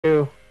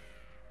2,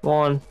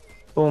 1,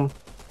 boom.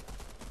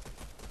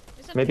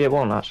 It's Maybe okay. it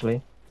won't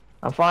actually.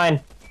 I'm fine.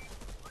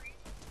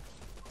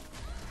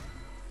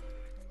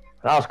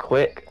 That was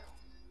quick.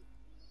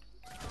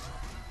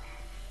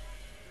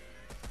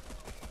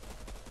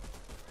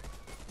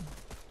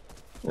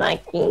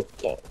 Nike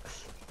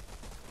kicks.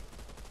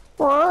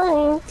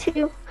 1,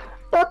 2,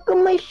 buckle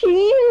my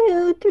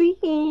shoe.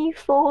 3,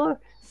 4,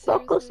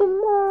 buckle Seriously.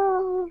 some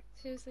more.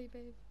 Seriously,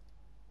 babe.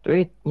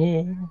 3,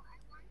 yeah.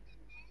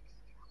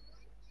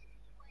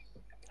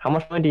 How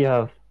much money do you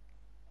have?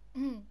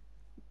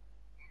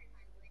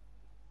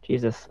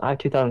 Jesus, I have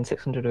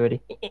 2,600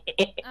 already.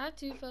 I have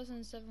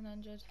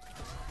 2,700.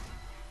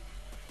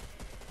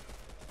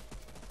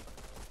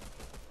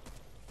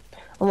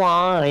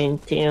 1,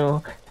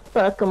 2,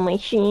 buckle my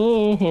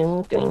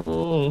shoe.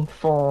 3,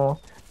 4,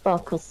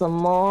 buckle some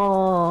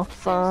more.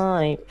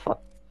 Seriously. 5.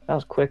 That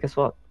was quick as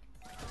fuck.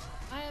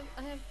 I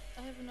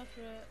have enough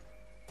for it.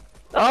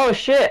 Oh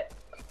shit!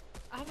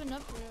 I have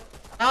enough for it.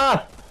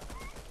 Ah!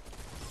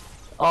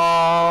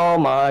 Oh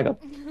my god.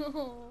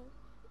 No.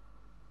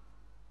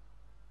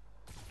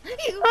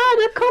 Ah,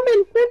 they're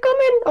coming! They're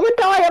coming! I'm gonna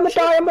die! I'm gonna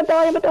die! I'm gonna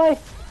die! I'm gonna die!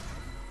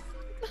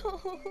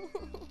 No.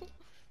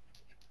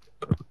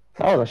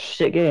 That was a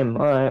shit game.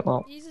 Alright,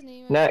 well. He's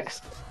anyways.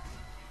 Next.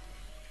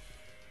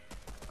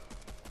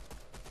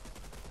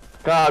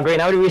 God, great,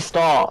 now do we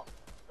restart?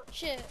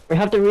 Shit. We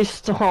have to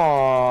restart.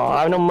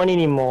 I have no money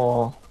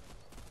anymore.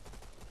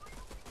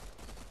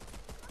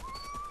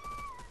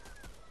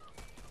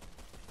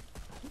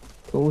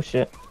 Oh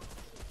shit.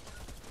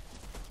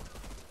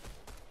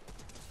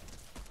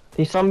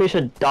 These zombies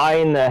should die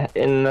in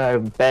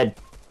the bed.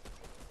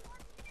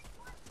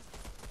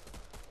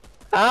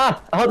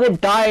 Ah! I hope they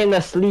die in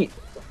their sleep.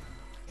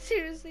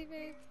 Seriously,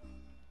 babe.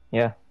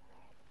 Yeah.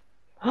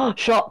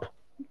 Shop!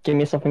 Give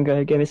me something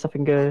good, give me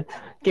something good.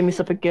 Give me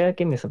something good,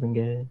 give me something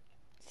good.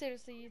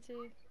 Seriously, you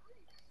too.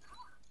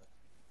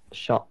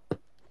 Shop.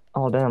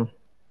 Oh damn.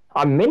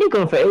 I'm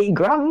minigun for 80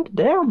 grand,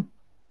 damn.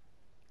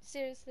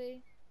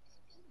 Seriously.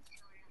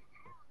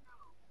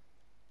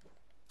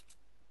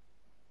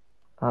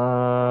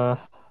 Uh,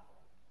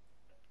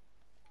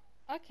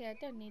 Okay, I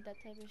don't need that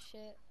type of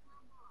shit.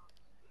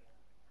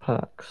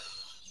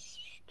 perks.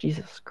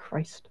 Jesus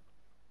Christ.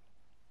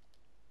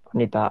 I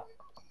need that.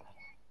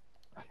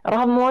 I don't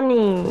have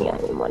money. I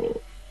need money.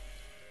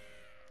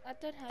 I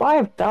don't have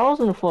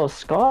 5,000 for a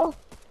scar?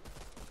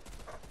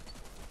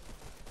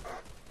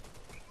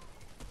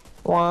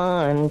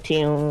 1,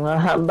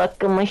 2,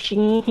 buckle my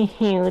shoe.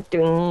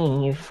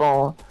 3,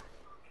 4.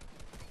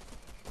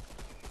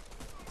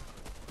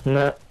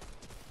 Nah.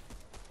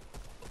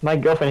 My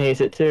girlfriend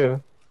hates it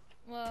too.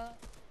 what?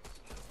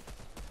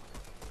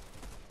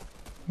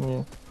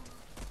 Yeah.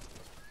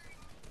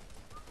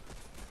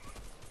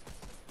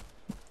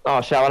 Oh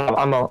shit, I don't have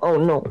ammo. Oh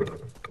no.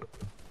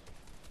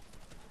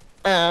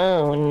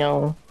 Oh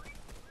no.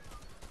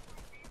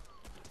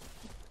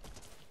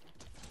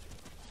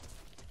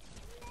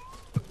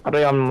 I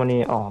don't have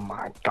money. Oh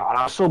my god,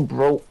 I'm so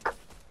broke.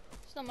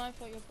 It's not my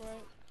fault you're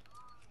broke.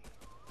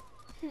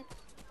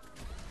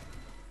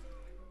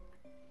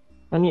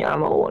 I need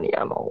ammo, I need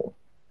ammo.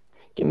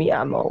 Give me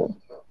ammo.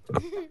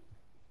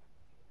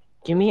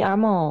 Give me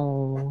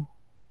ammo.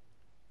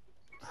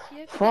 You have to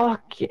get.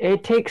 Fuck,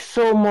 it takes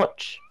so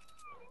much.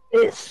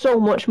 It's so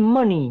much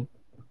money.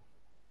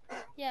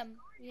 Yeah,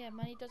 yeah.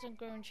 Money doesn't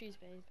grow on trees,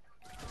 babe.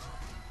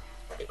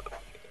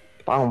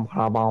 Bow,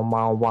 bow, bow,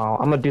 bow, bow.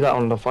 I'm gonna do that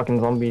on the fucking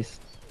zombies.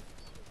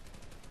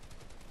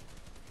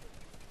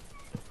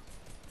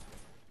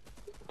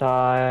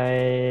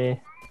 Die.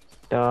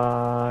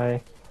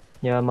 Die.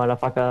 Yeah,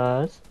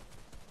 motherfuckers.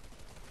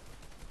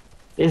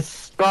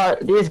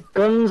 These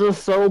guns are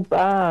so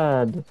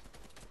bad.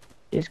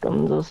 These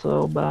guns are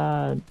so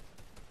bad.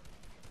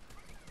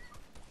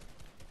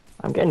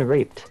 I'm getting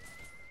raped.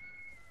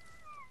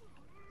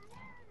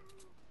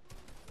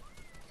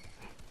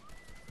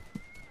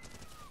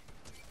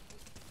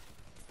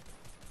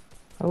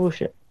 Oh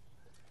shit.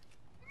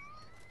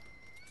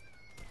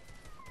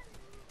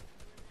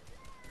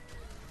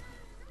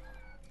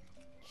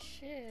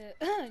 Shit.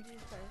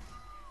 Jesus Christ.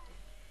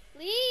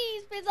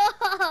 Please,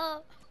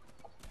 Pizza!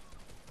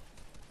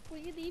 Will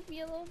you leave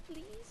me alone,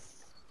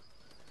 please?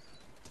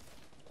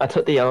 I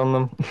took the L on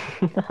them.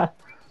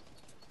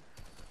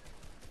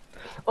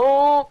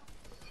 Oh!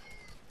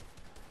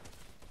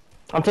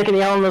 I'm taking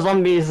the L on the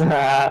zombies.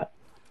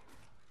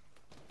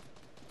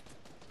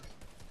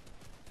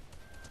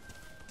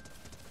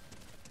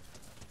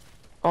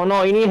 Oh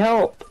no, you need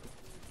help.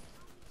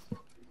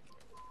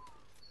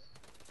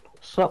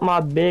 Suck my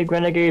big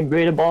renegade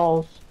braided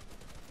balls.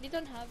 You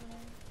don't have any.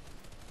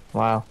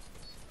 Wow.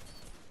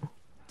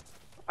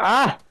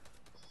 Ah!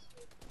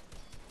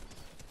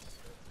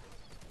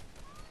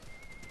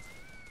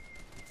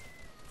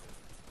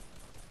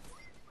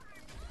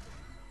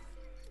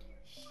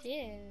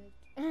 Shit.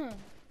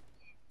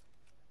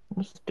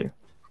 What's this do?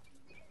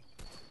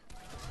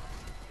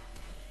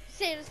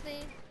 Seriously?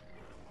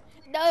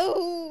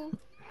 No!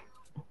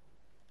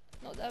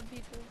 Not them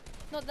people.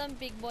 Not them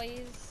big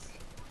boys.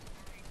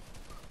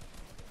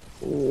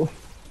 Ooh.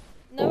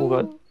 No. Oh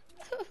god.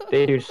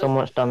 They do so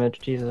much damage,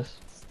 Jesus.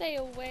 Stay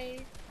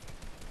away.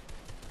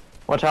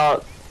 Watch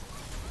out.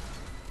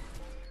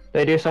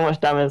 They do so much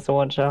damage, so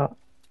watch out.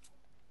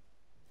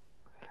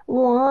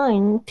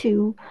 1,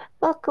 2,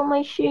 buckle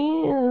my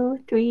shoe.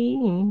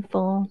 3,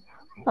 4,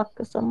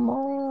 buckle some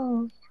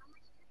more.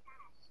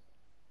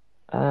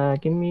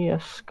 Give me a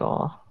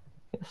scar.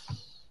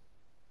 Yes.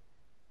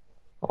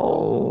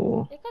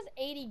 Oh. It costs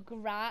 80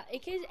 grand.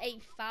 It costs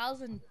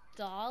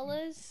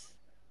 $8,000.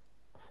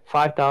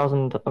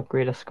 5,000 to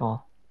upgrade a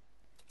scar.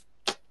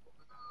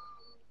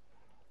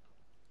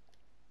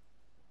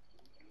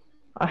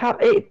 I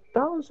have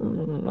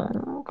 8,000.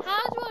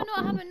 How do I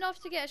not have enough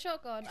to get a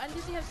shotgun? I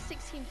literally have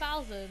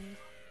 16,000.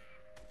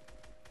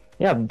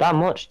 Yeah, that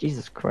much?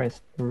 Jesus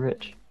Christ. You're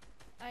rich.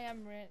 I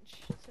am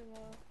rich, so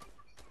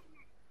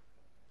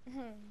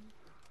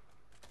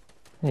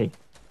Hey.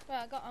 Wait,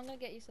 I'm gonna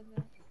get you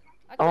something.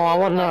 Oh, I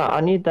want that.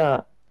 I need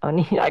that.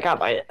 I can't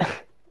buy it.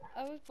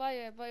 I would buy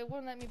it, but it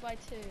won't let me buy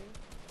 2.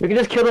 We can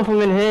just kill them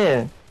from in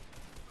here.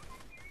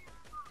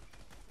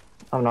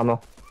 I have no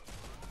ammo.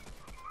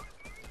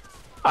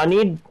 I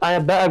need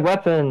a better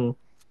weapon.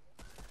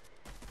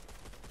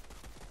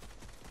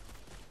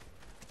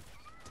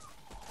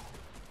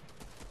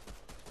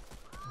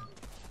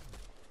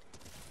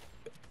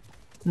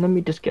 Let me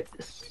just get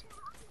this.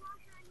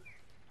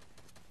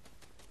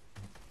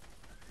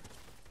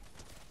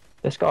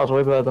 This car's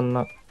way better than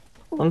that.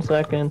 1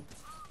 second.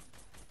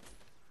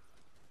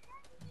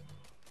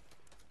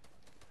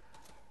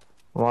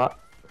 What?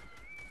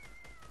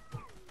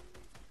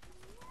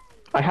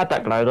 I had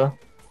that glider.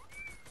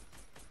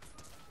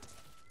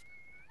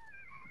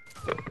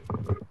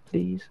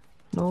 Please.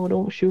 No,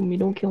 don't shoot me,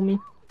 don't kill me.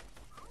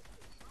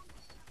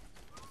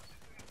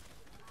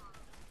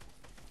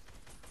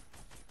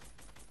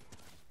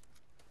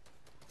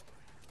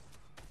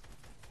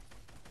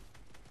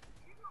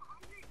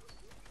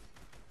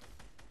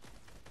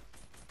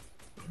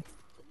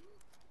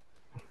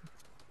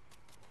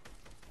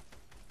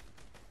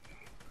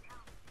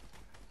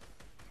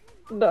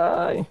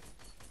 Die.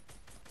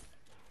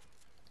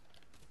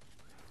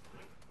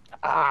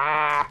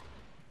 Ah.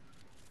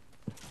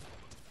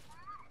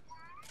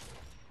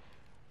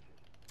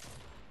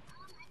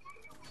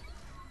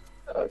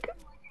 Okay.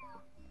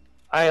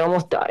 I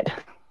almost died.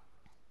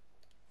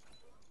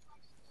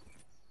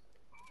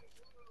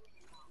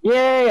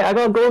 Yay! I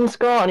got a golden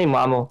scar. I need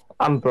more ammo.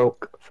 I'm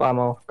broke for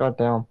ammo. God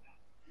damn.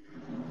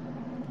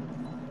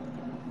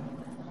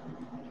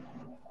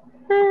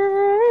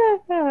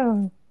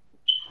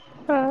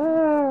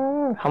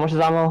 How much is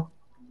ammo?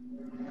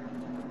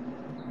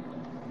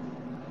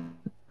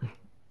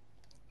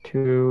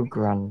 2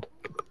 grand.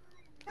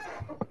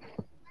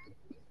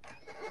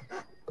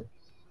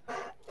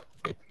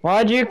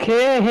 Why'd you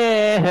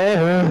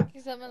care?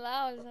 Because I'm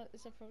allowed.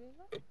 Is that probably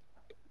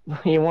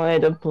that? He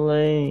wanted to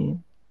play.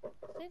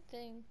 Same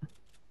thing.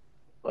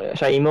 Oh, yeah.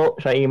 Should I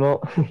emote? Should I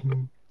emote?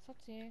 It's up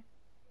to you.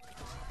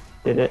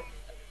 Did it.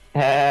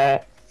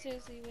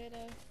 Seriously,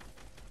 weirdo.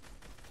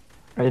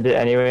 I did it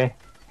anyway.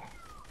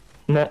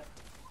 No.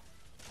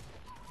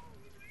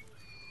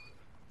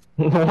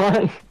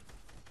 What?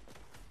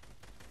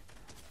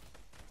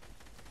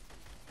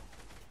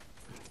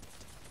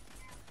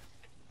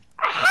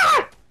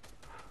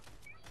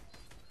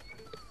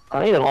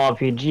 I need an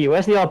RPG.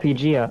 Where's the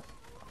RPG at?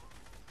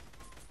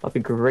 That'd be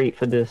great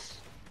for this.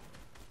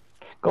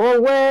 Go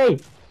away!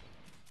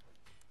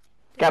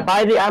 Get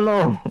buy the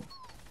ammo!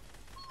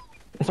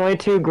 It's only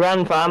 2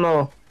 grand for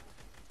ammo.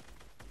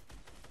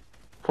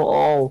 For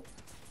all.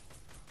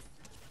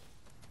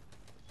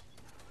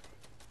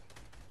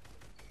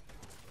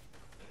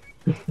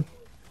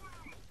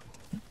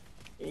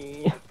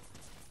 Yeah.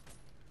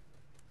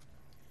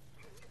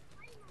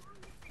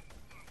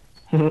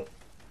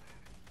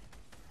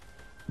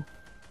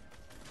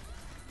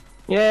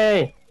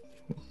 Yay!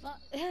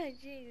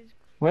 Jesus.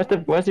 Where's the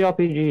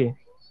RPG?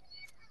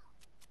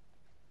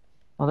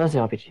 Oh, there's the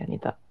RPG. I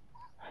need that.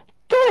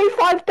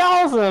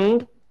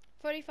 25,000!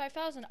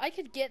 45,000. I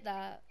could get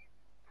that.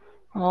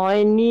 Oh,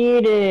 I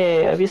need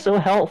it. It'd be so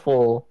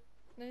helpful.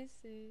 Let me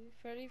see.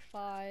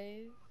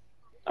 35.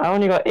 I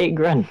only got 8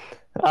 grand.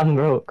 I'm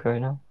broke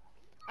right now.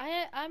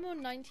 I'm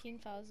on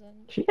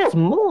 19,000. She has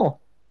more.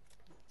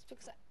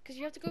 It's because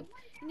you have to go.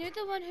 You know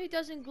the one who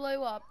doesn't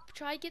glow up.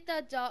 Try get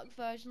the dark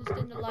versions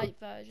than the light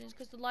versions,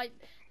 because the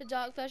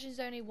dark version's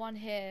only 1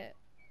 hit.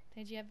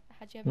 Had you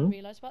ever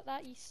realized about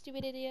that, you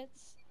stupid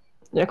idiots?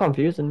 You're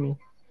confusing me.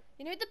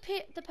 You know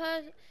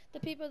the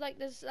people like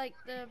this, like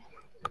the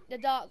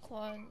dark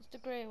ones, the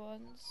grey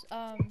ones.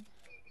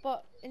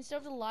 But instead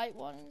of the light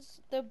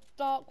ones, the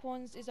dark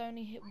ones is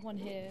only 1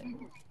 hit.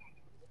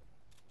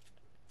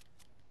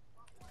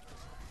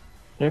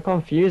 You're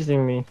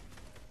confusing me.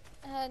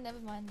 Never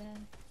mind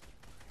then.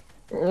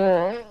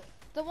 Huh?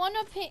 The one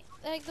are pink,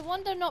 like the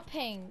one they're not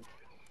pink.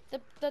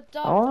 The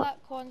dark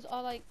black ones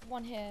are like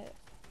 1 hit.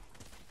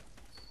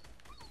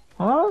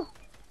 Huh?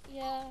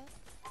 Yeah.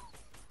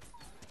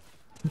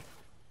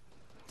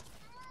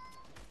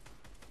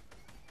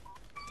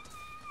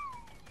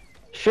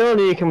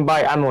 Surely you can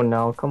buy ammo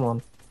now, come on.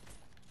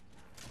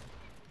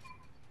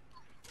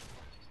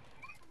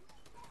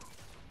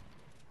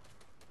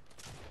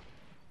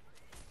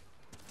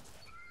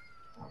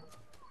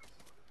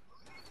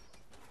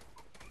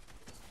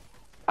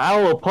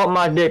 I will pop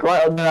my dick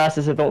right up their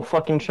asses if they don't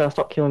fucking try to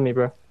stop killing me,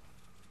 bro.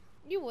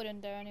 You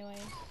wouldn't there anyways.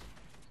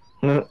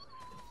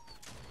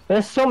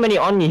 There's so many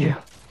on you.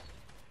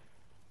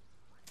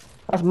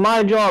 That's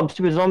my job,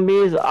 stupid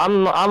zombies.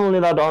 I'm only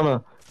allowed to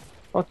honor.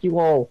 Fuck you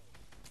all.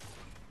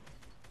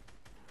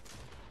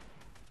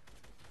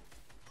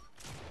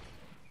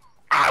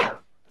 Ah!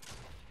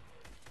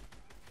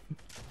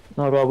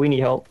 Oh god, we need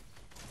help.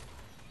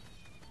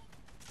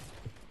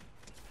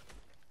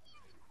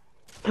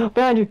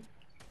 Behind you.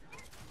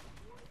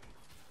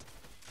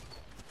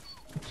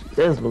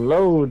 There's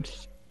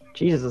loads.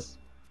 Jesus.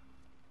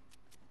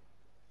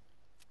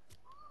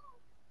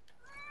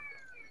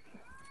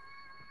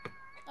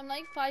 I'm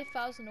like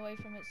 5,000 away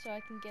from it, so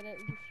I can get it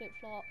if you flip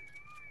flop.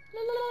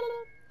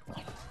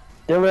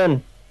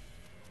 Dylan.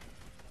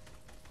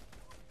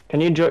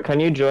 Can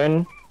you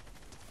join?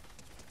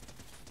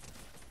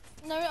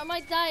 No, I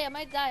might die. I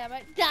might die. I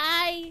might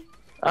die.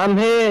 I'm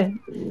here.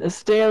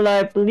 Stay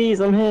alive, please.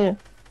 I'm here.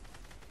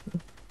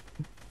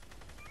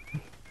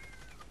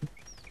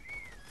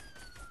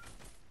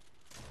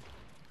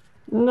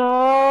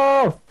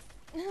 No.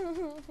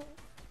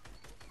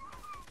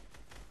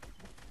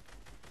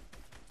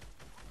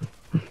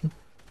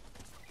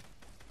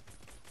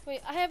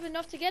 Wait, I have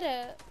enough to get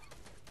it.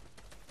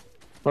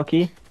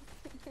 Lucky.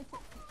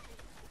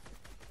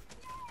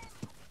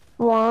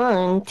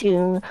 1,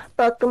 2,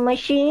 buckle my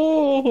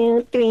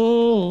shoe.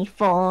 3,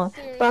 4,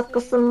 Seriously.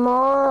 buckle some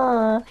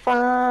more.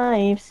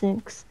 5,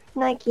 6,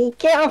 Nike.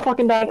 Get on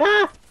fucking dying.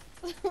 Ah!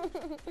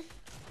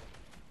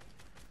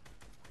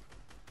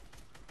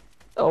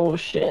 Oh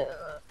shit.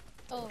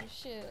 Oh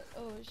shit.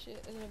 Oh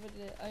shit.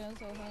 I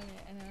also hung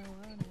it and I don't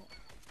want it.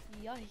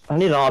 Yikes. I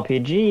need an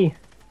RPG.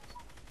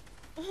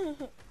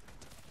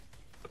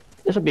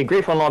 This would be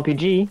great for an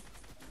RPG.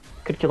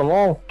 Could kill them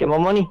all. Get more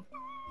money.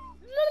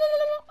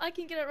 I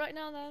can get it right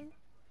now then.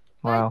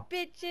 Wow.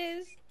 Bye,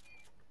 bitches.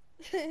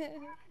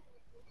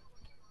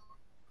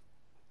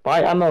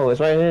 Buy ammo.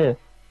 It's right here.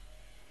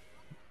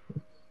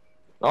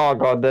 Oh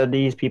god, they're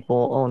these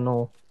people. Oh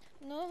no.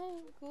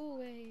 No, go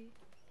away.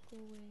 Go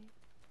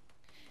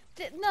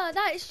away. No,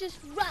 that is just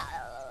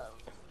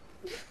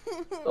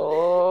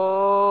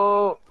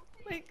Oh.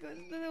 my god,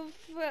 little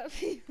fat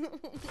people.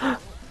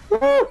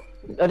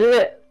 I did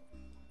it.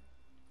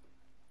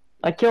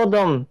 I killed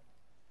them.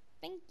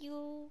 Thank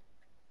you.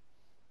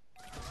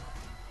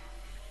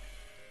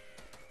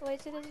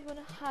 Wait, so there's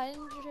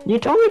 100. You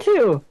told me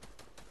to.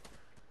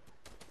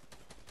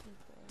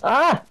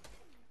 Ah!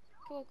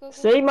 Go.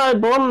 Save my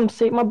bum.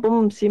 Save my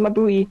bum. Save my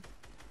booty.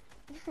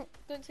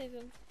 Don't save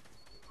him.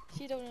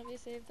 She don't want to be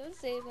saved. Don't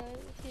save her.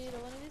 She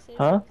don't want to be saved.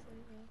 Huh? Don't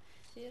save her.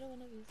 She don't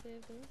want to be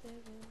saved. Don't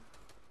save her.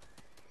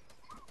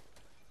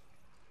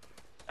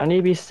 I need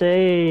to be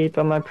saved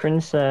by my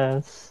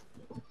princess.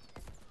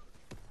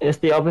 It's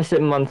the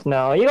opposite month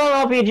now. You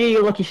got an RPG,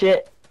 you lucky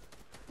shit.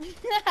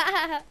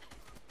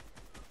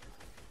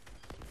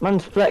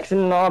 Man's flexing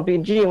an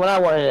RPG when I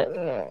wanted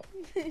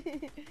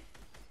it.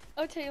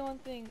 I'll tell you one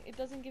thing. It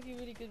doesn't give you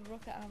really good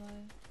rocket ammo.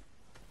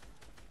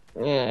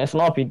 Yeah, it's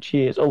an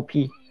RPG. It's OP.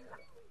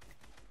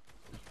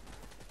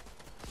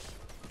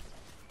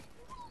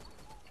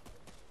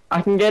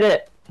 I can get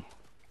it.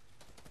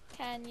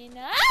 Can you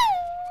not?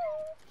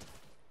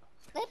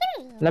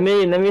 Let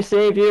me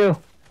save you.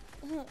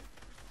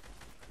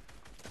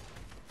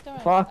 Don't worry,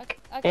 Fuck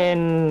I got him.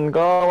 and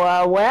go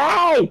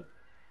away.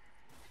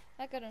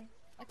 I got him.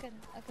 I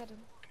got him.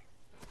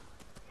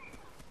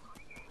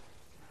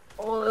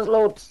 Oh, there's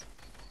loads.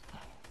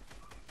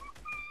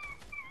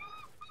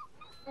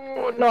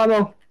 Oh, no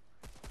ammo.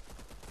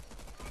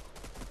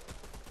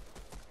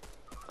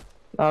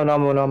 Oh, no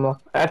ammo.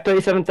 I have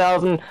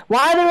 37,000.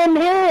 Why are they in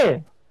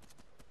here?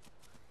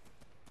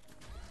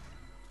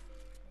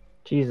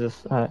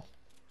 Jesus. Alright.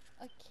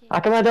 Okay. I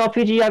can have the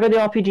RPG. I got the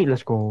RPG.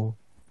 Let's go.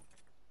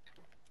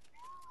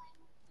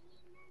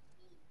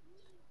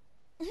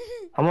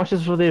 How much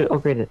is for the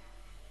upgraded?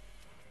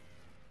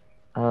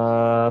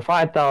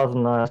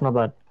 5,000. That's not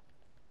bad.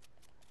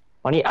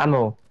 I need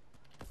ammo.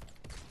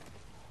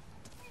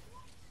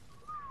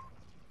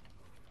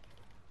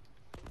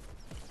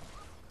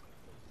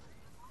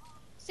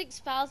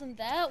 $6,000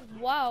 there?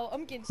 Wow,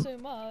 I'm getting so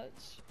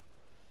much.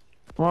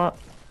 What?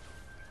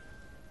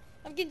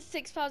 I'm getting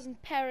 6,000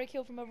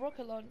 parakill from a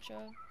rocket launcher.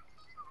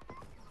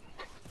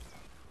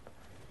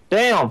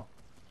 Damn.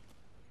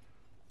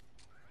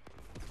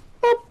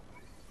 Boop.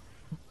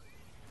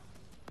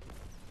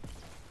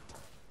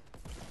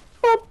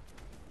 Boop.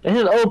 This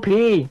is OP,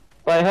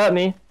 but it hurt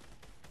me.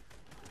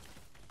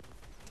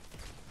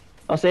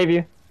 I'll save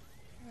you.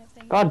 Oh,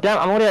 thank you. God damn,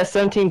 I'm already at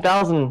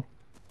 17,000.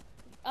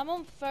 I'm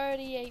on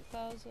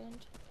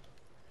 38,000.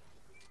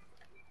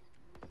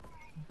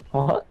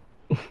 What?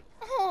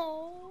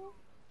 Oh.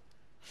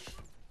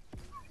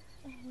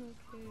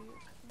 Okay.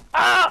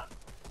 Ah!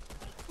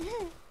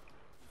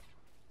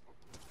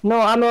 No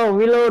ammo.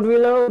 Reload.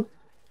 Reload.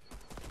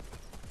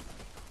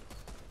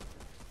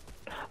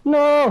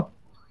 No.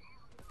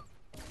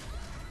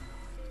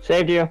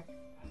 Saved you.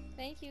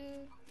 Thank you.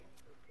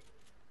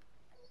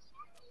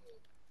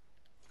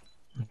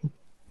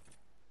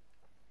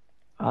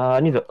 I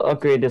need to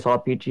upgrade this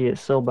RPG.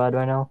 It's so bad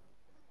right now.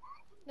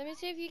 Let me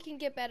see if you can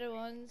get better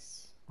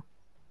ones.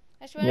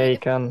 I Yeah, swear you if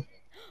can.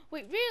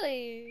 wait,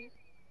 really?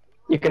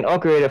 You can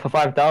upgrade it for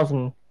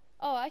 5,000.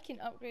 Oh, I can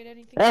upgrade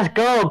anything Let's I have.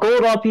 go.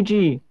 Gold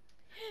RPG.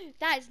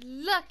 That's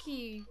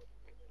lucky.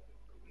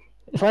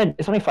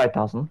 It's only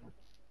 5,000.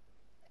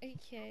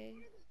 Okay.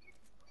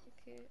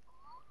 Okay.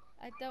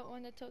 I don't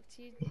want to talk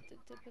to you,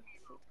 but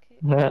okay.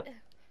 That-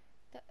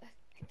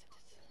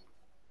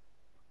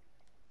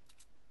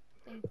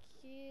 Thank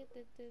you.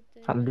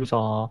 I'm loser.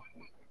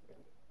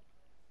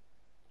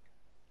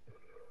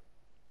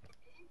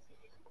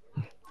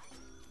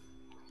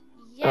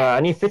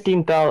 I need Yes.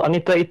 15,000. I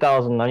need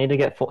 30,000. I need to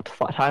get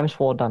times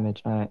 4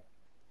 damage. Alright.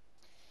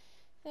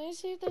 Let me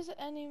see if there's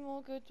any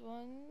more good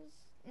ones.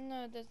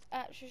 No, there's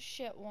actual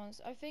shit ones.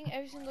 I think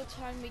every single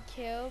time we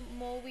kill,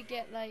 more we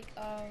get like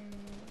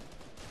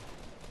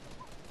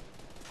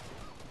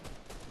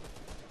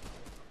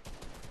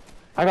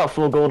I got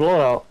full gold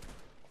loadout.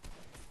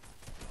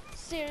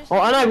 seriously.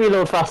 Oh, and I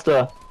reload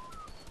faster.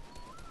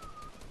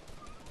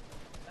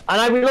 And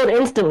I reload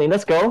instantly.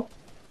 Let's go.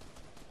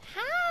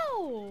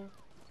 How?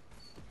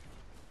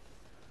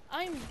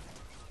 I'm.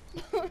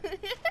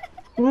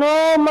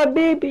 No, my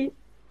baby.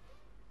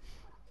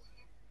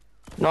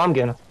 No, I'm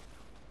gonna.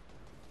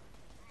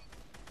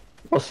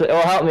 Oh,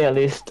 help me at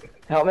least.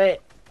 Help me.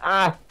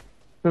 Ah,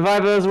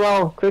 revive her as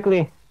well,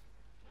 quickly.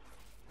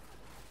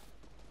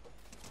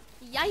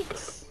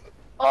 Yikes.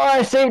 Oh,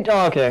 I saved.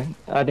 Oh, okay.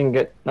 I didn't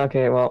get.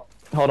 Okay, well,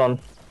 hold on.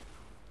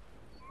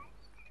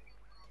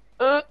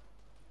 Ah!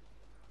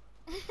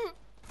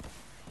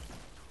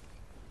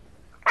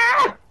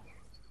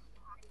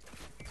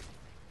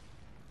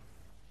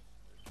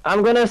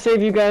 I'm gonna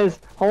save you guys.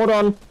 Hold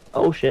on.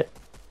 Oh shit.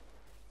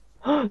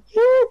 Don't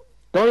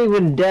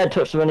even dare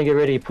touch the renegade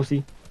ready,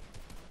 pussy.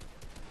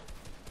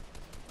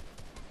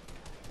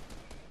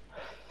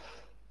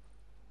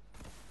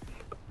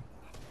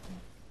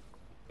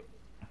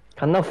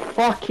 Can the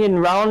fucking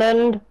round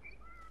end?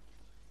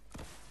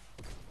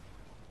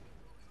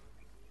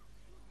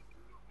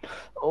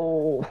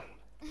 Oh.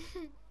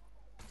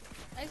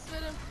 I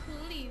swear to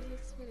please. I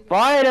swear to God.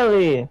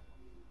 Finally!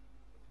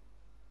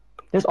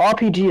 This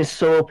RPG is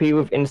so OP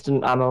with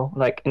instant ammo,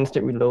 like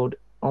instant reload.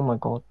 Oh my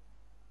god.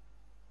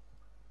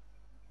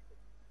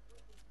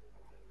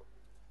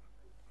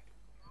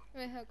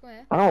 Wait, come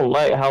here. I don't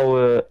like how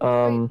Wait,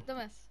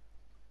 dumbass.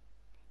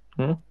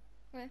 Hmm? Come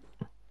here.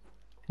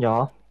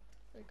 Yeah.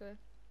 Wait, go here.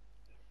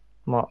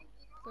 What?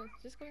 Go here.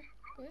 Just go here.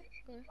 Go here.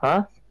 Go here.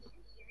 Huh?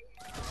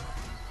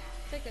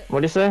 Take it.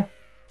 What'd you say?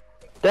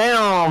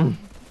 Damn!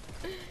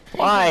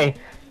 Why?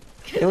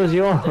 It was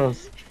yours. I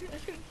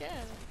don't care.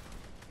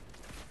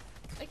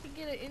 I can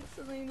get it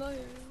instantly low.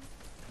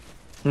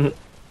 But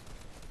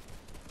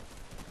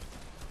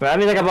that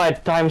means I got my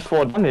times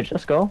 4 damage.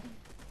 Let's go.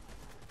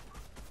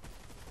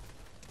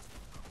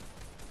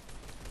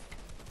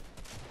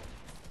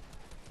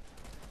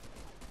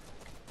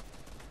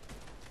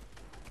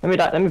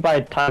 Let me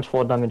buy times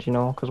 4 damage, you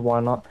know, because why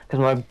not? Because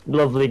my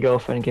lovely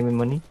girlfriend gave me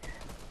money,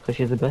 so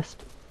she's the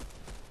best.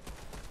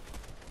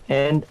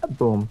 And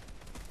boom.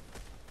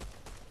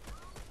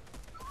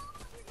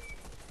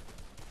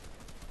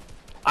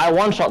 I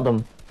one-shot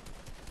them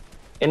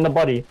in the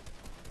body,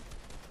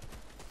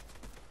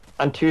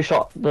 and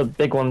 2-shot the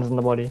big ones in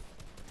the body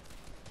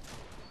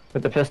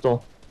with the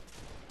pistol.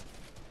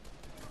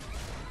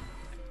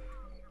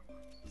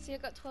 See, I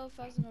got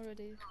 12,000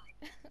 already.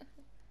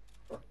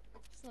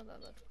 It's not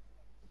that bad.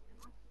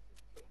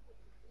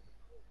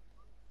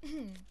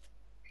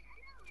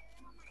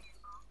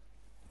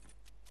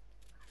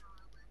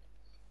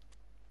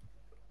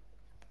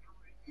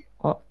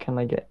 What can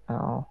I get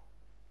now?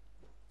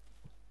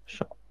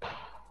 Shop.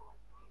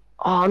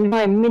 Oh,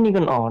 my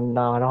minigun. Oh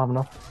no, I don't have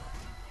enough.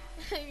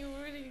 You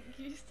already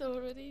used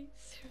already?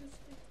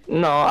 Seriously?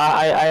 No,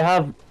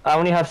 I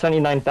only have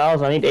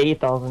 79,000. I need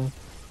 80,000.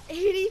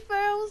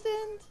 80,000?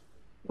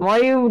 Why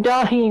are you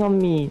dying on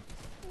me?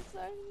 I'm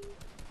sorry.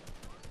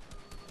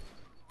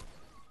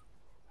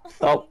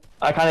 Oh,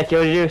 I kind of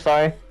killed you.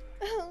 Sorry.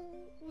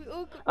 We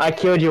all got I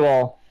killed you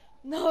all.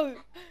 No!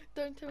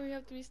 Don't tell me we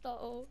have to restart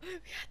all. We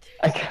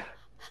I, have to ca-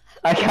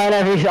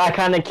 restart. I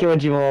kind of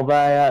killed you all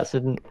by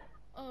accident.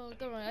 Oh,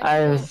 don't worry. I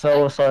am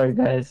so sorry,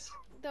 guys.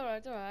 Don't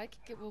worry, don't worry. I can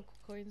get more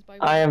coins by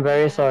I am by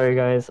very sorry,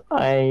 accident. guys.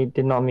 I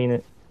did not mean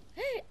it.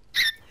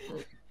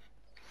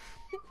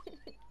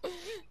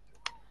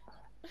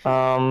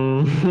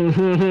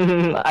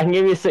 I can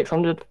give you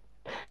 600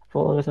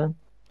 for this one.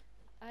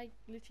 I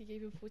literally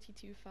gave him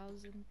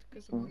 42,000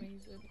 because I'm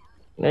amazing.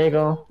 There you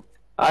go.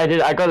 I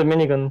got a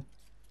minigun.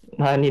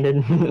 I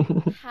needed.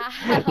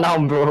 Now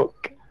I'm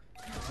broke.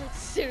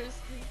 Seriously.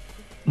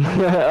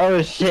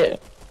 Oh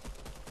shit.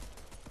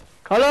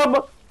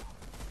 Hello.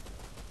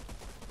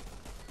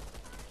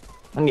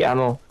 I need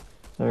ammo.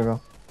 There we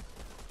go.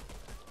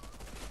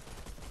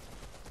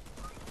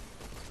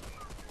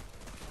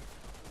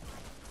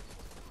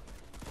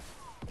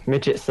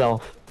 Midget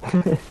self. I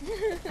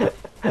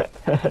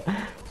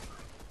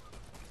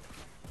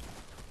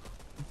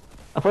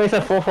thought you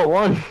said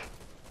 4'1".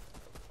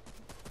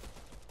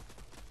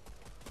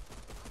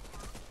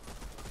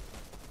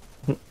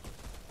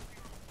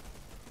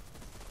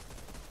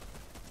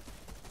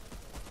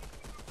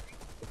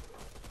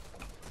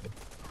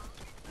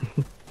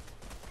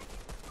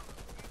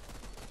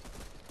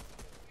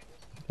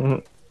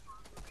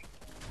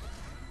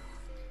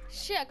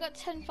 Shit, I got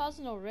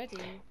 10,000 already.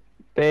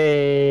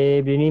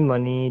 Babe, you need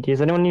money.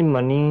 Does anyone need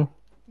money?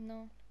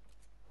 No.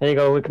 There you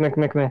go. Come here,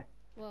 come here, come here.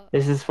 What?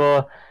 This is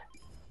for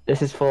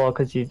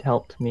because you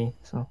helped me.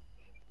 So.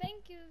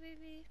 Thank you,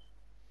 baby.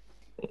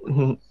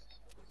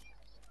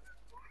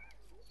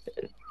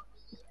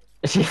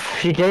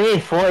 She gave me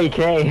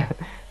 40k.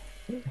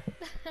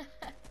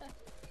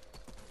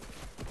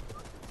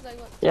 Like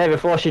what? Yeah,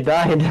 before she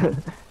died.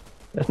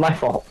 It's my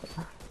fault.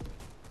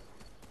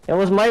 It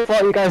was my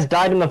fault you guys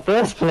died in the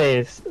first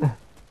place.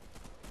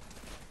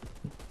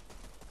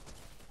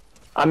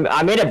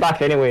 I made it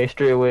back anyway,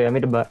 straight away. I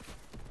made it back.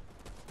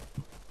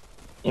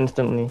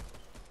 Instantly.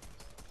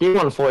 Do you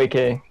want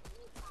 40k? Do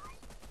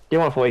you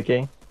want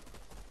 40k?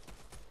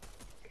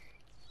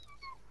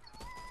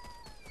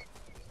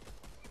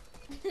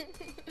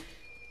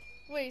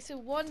 Wait, so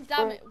 1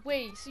 damage.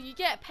 Wait, so you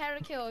get a pair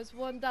of kills,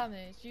 1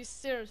 damage? You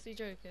seriously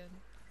joking?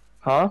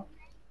 Huh?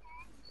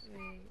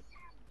 Wait.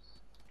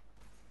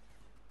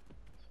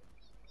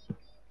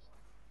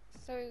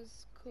 So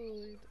it's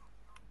cool.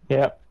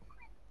 Yeah.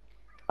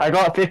 I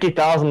got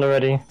 50,000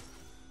 already.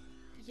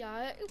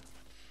 Yeah.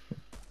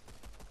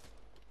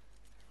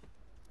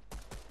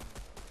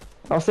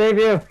 I'll save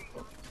you.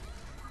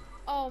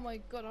 Oh my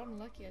god, I'm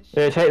lucky as shit.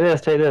 Yeah, take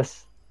this, take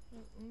this.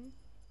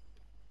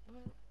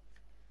 What?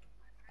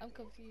 I'm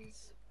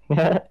confused.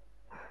 Yeah.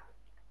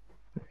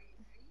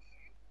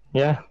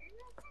 Yeah.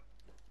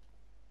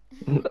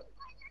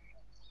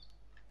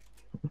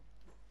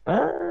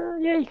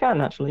 Yeah, you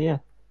can actually, yeah.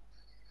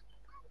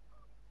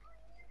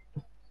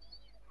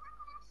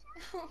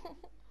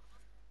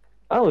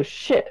 Oh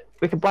shit,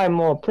 we could buy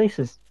more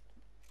places.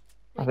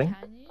 Wait, I think.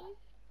 can you?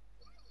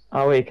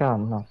 Oh wait, you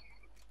can, no.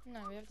 No,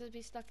 we have to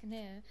be stuck in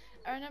here.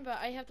 I remember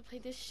I have to play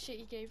this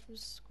shitty game from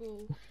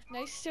school. And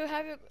I still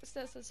have it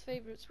set as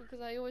favorites because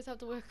I always have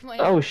to work my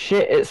Oh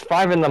shit, it's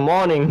 5 in the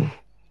morning.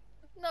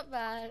 Not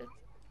bad.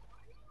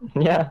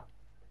 Yeah.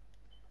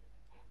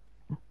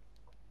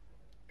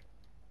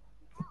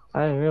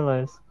 I didn't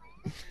realize.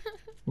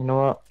 You know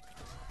what?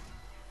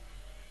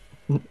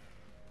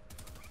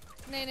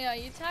 Nene, are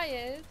you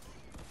tired?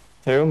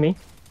 Who, me?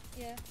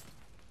 Yeah.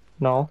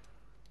 No.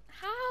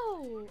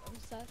 How? I'm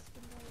sus.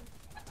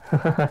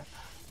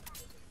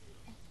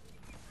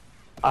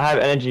 I have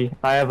energy.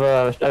 I have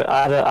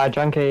I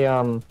drank a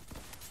I'm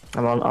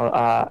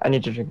on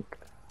energy drink.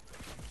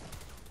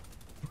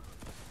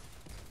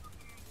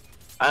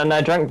 And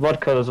I drank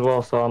vodka as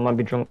well, so I might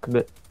be drunk a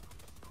bit.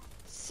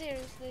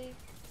 Seriously?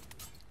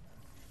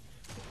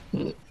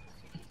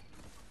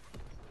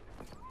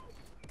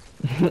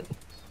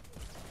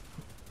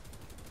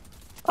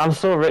 I'm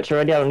so rich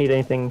already, I don't need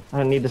anything. I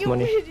don't need this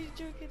money. You're really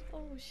joking.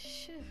 Oh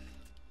shit.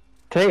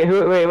 Take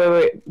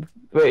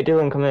wait,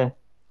 Dylan, come here.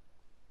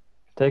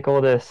 Take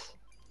all this.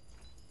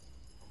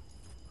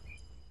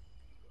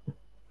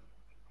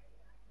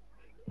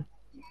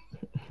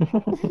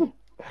 That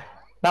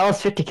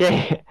was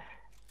 50k.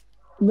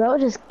 Bro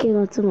just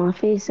came up to my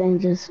face and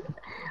just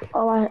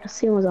all I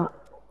seen was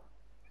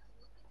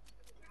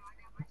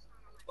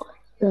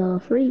the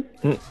free.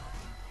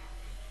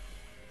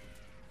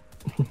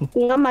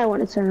 Yeah, I might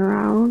want to turn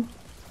around.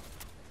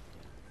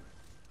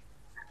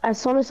 As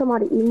soon as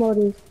somebody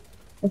emoted,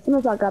 as soon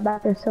as I got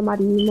back there,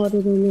 somebody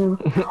emoted in there.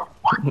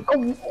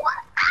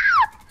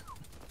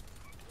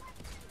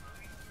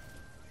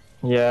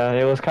 Yeah,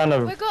 it was kind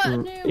of. We got a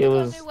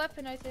new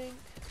weapon, I think.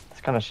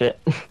 It's kind of shit.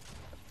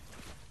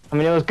 I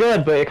mean, it was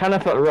good, but it kind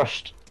of felt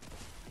rushed.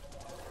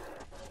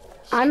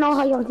 I know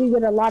how y'all can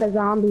get a lot of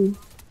zombies.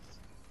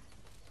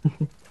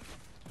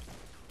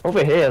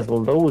 Over here is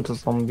loads of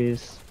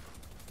zombies.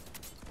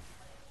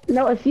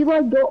 No, if you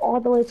like go all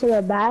the way to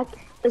the back,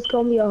 it's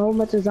gonna be a whole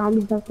bunch of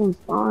zombies that's gonna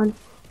spawn,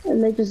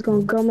 and they're just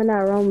gonna come in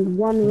that room,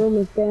 one room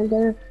and stand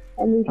there,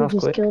 and you can That's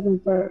just quick. kill them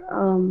for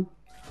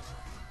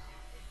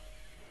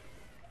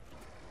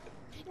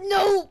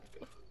No!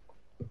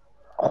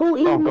 Who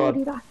Oh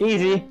emoted? god,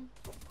 easy,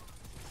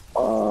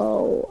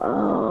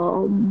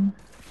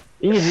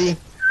 easy. Seriously,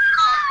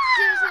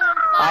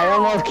 I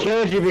almost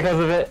killed you because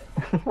of it.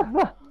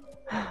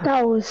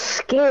 That was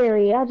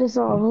scary. I just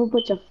saw a whole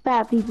bunch of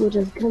fat people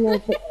just come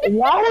in.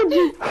 Why would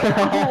you?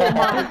 Oh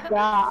my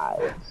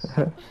god.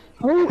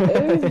 Who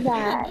is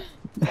that?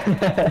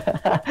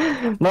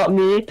 Not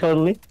me,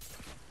 totally.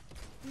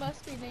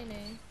 Must be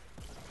Nene.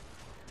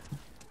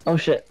 Oh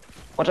shit.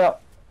 Watch out.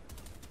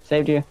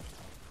 Saved you.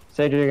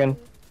 Saved you again.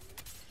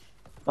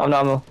 Oh no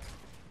ammo.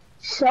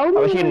 Show me wish you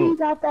where didn't- you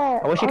got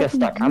that. I wish you could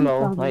stack RPG ammo.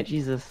 from. Like,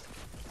 Jesus.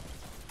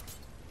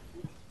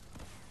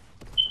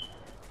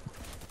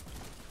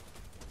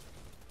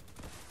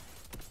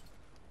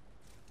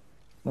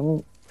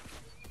 No.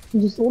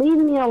 Just leave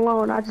me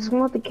alone. I just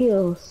want the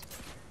kills.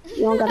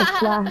 You don't gotta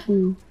flash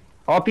me.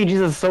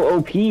 RPGs are so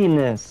OP in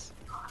this.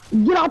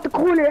 Get out the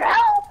corner.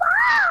 Help!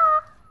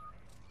 Ah!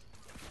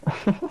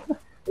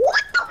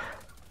 What the?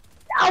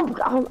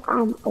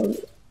 Oh,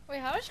 Wait,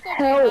 how much gold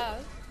do you help.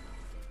 have?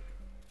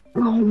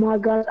 Oh my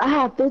gosh. I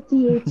have 50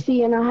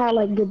 HP and I had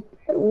like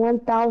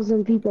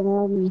 1,000 people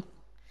on me.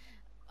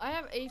 I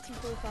have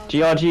 84,000.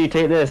 GRG,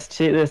 take this,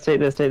 take this, take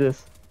this, take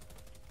this.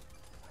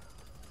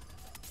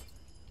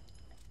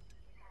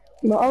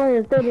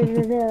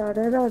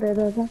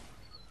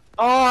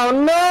 Oh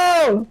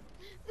no!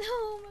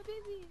 No, my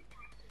baby.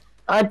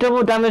 I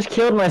double damage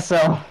killed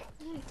myself.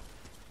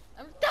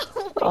 I'm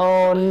done.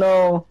 Oh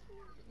no.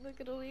 Look,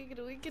 get away, get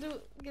away, get away,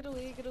 get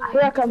away, get away.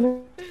 Here I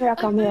come, here I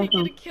come, here I I'm come.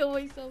 gonna kill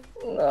myself.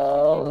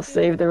 No,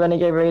 save the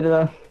Renegade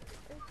Raider.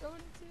 I'm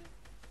going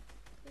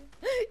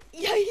to.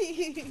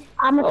 Yay!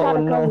 I'm gonna try Oh,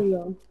 to no. cover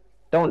you.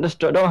 Don't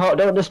destroy,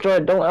 don't destroy,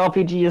 don't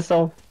RPG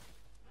yourself.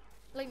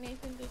 Like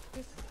Nathan did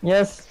this.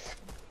 Yes.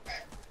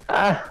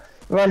 Ah,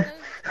 run.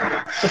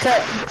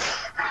 Protect.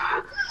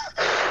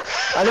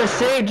 I just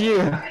saved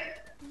you.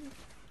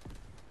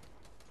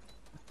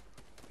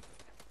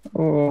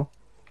 Oh.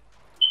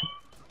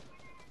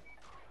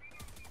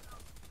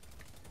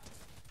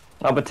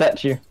 I'll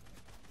protect you.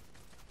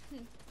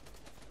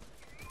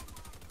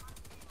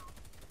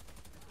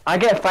 I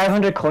get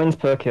 500 coins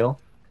per kill.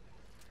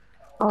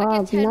 I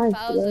Oh, get nice,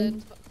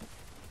 10,000.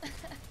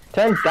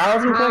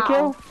 10,000 per Wow.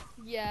 kill?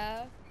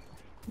 Yeah.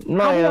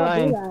 No, How do you're I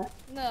do lying. that?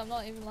 No, I'm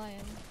not even lying.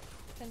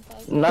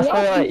 10,000. That's Yeah.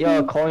 why like,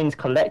 your coins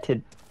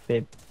collected,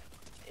 babe.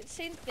 It's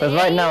same thing. Because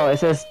right now it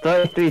says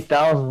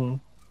 33,000.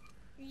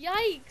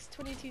 Yikes!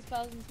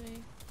 22,000 to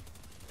me.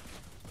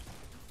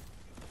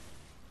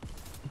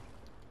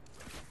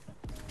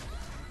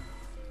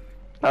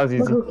 That was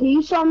easy. Look, can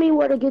you show me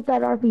where to get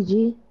that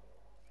RPG?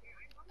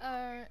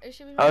 It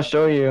should be. I'll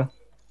show you.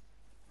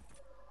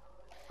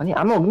 I need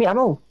ammo, give me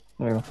ammo.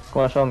 There you go. Go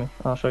on, show me.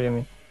 I'll show you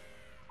me.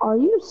 Are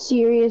you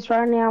serious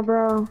right now,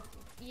 bro?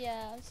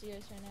 Yeah, I'm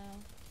serious right now.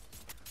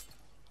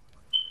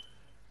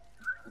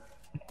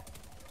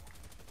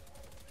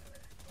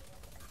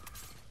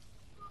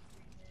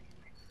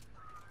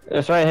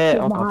 It's right here.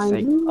 Oh, God's Behind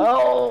sake. you?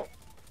 Oh!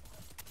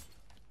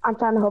 I'm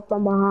trying to help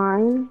from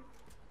behind.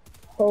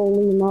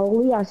 Holy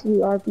moly, I see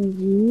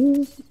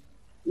RPGs.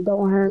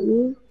 Don't hurt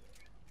me.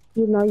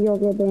 You know you'll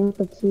get banned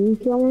for team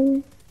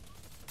killing.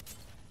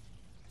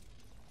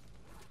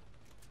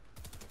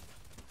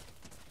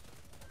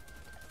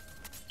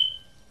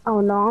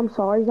 Oh no, I'm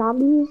sorry,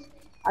 zombies.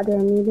 I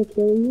didn't mean to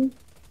kill you.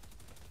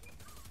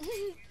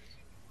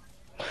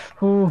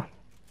 Ooh.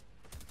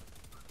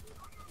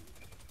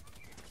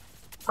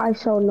 I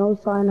show no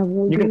sign of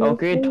weakness. You can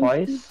upgrade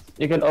twice.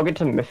 You can upgrade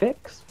to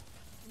mythics.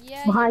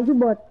 Yeah. Behind you,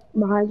 but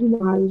behind you,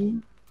 behind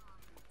you.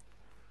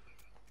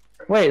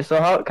 Wait, so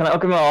how can I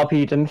upgrade my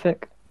RPG to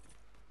mythic?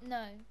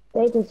 No.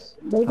 They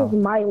just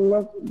might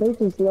love, they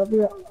just love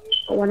you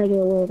when they get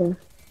older.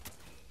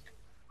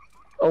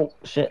 Oh,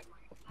 shit.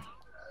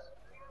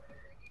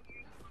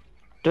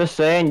 Just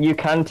saying, you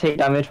can take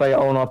damage by your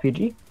own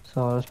RPG.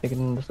 So I was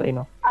speaking to say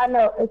no. I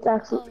know, it's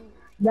actually, Oh.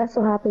 that's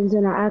what happens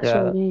in an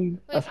actual Yeah. game.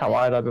 Wait, That's how come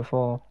I died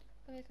before.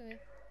 here, come here.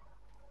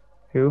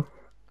 Who?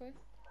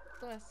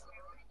 Bless.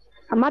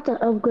 I'm about to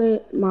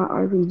upgrade my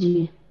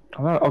RPG.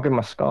 I'm gonna upgrade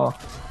my scar.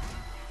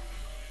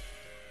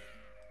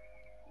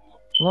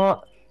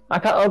 What? I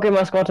can't upgrade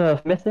my scar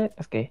to mythic?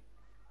 That's gay.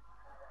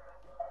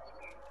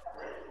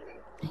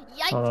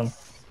 Hold on. Yikes!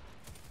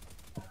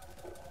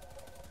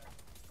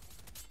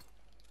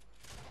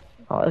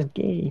 Oh, that's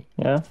gay.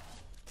 Yeah.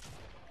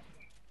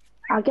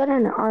 I got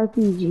an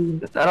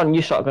RPG. I don't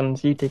use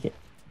shotguns, you take it.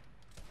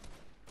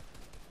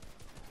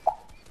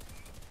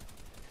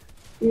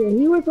 Yeah,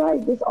 he was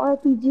right. This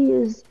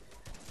RPG is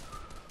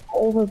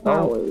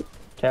overpowered.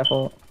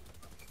 Careful.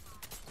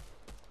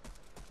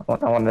 I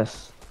want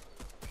this.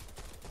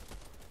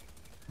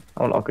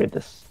 I want to upgrade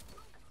this.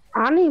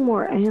 I need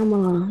more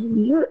ammo.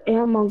 Your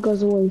ammo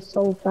goes away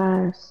so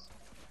fast.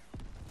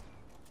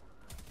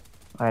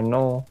 I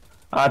know.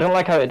 I don't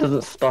like how it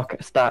doesn't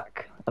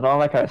stack. I don't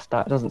like how it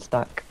doesn't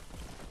stack.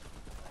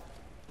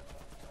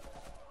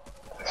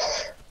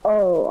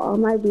 Oh, I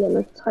might be in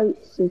a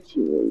tight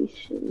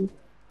situation.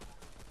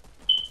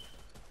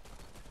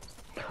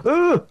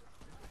 Ooh!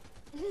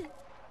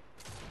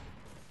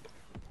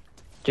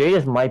 Jade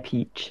is my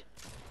peach.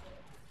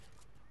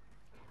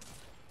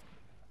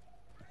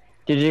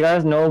 Did you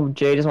guys know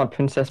Jade is my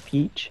Princess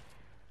Peach?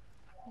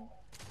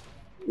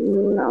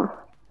 No.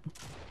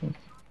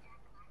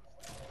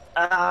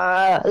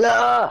 I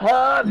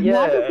love you.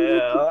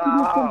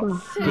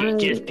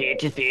 Peaches,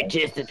 Peaches, peaches,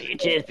 peaches,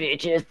 peaches,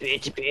 peaches,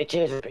 peaches,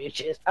 peaches,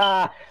 peaches.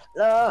 I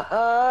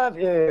love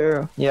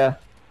you. Yeah.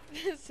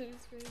 So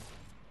sweet.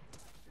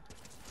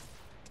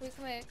 Wait,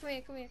 come here, come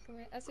here, come here, come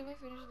here. As soon as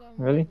I finish it,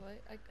 Really?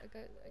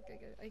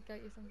 I got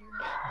you something.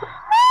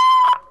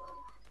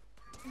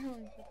 Oh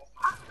my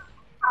god.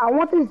 I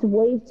want this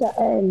wave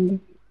to end.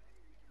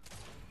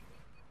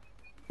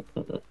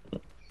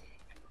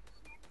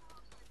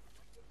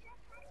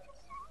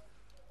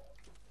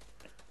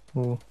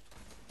 Ooh.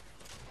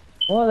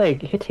 What are they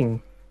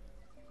hitting?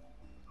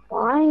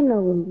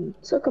 Finally,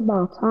 took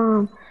about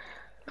time.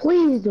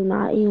 Please do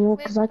not emo,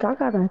 Wait. cause like I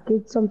gotta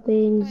get some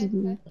things. Okay,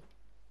 And okay.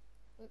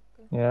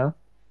 Yeah.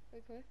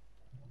 Okay.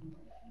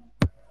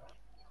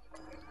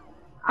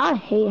 I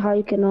hate how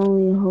you can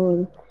only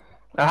hold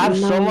I have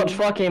so much 9.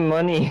 fucking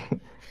money.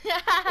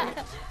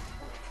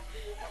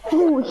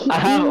 Who he I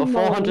have emo?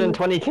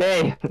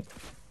 420k.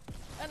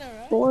 I know,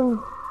 right?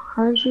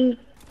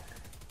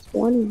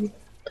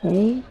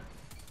 420k?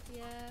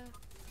 Yeah.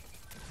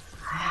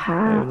 I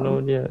have no How?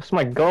 idea. It's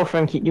my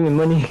girlfriend keep giving me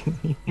money.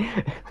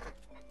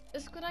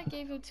 It's good I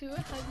gave you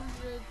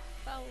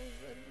 200,000.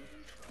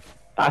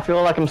 I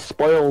feel like I'm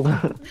spoiled.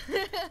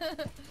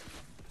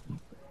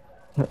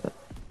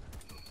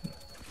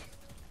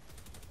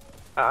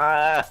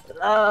 I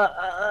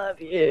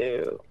love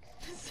you.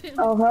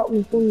 Oh, help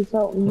me, please,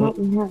 help me, help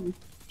me, help me.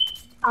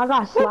 I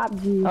got slap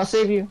juice. I'll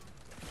save you.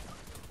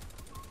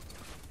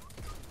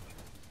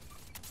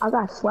 I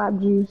got slap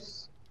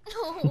juice.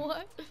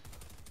 What?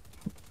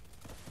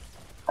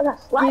 I got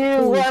slap You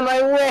juice. went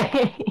my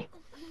way.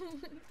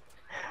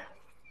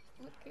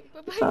 Okay,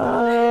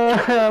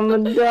 bye-bye. I'm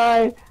gonna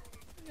die.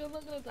 You're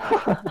not gonna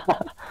die.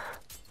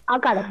 I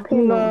got a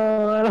pin.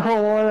 No, I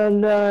don't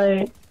wanna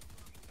die.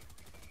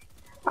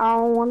 I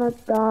don't wanna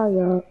die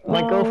yet.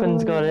 My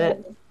girlfriend's got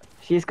it.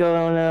 She's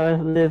gonna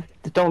live.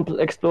 Don't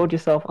explode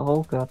yourself.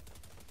 Oh god.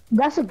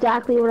 That's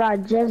exactly what I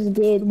just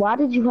did. Why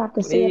did you have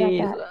to say it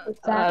Please, at that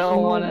exact I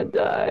don't wanna moment?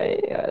 die.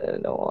 I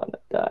don't wanna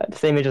die. The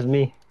same age as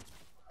me.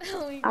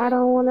 Oh my I God.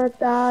 don't wanna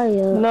die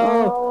yet.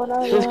 No,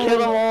 just kill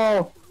them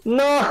all.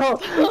 No,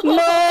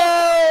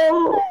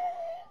 no.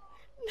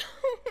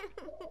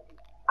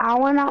 I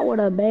went out with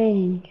a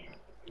bang.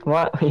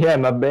 What? Yeah,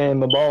 my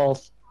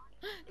balls.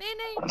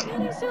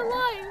 Nene's still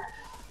alive.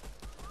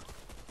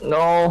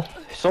 No,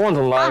 someone's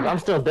alive. I'm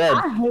still dead.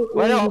 I hate Wait,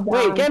 when no, you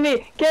wait,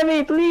 die. get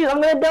me, please.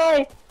 I'm gonna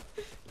die.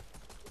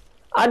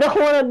 I don't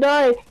wanna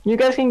die. You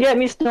guys can get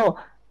me still.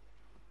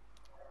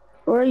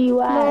 Where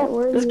you at? No,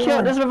 Where just you kill,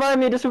 at? just revive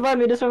me, just revive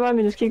me, just revive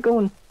me. Just keep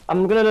going.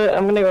 I'm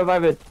gonna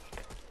revive it.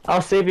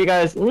 I'll save you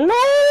guys. No,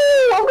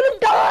 I'm gonna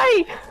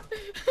die.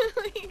 Oh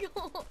my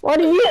God. Why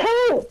do you need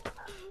help?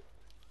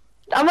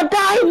 I'm gonna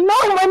die.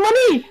 No, my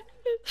money.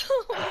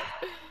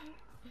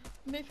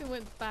 Nathan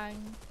went bang.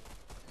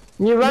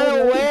 You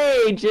ran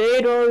away,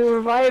 Jade, while you were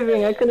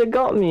reviving. I could have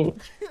got me.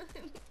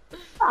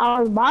 I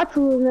was about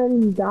to and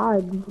then you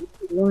died.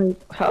 Like,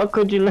 How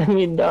could you let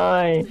me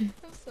die? I'm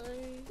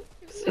sorry.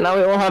 Now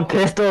we all have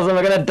pistols and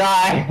we're gonna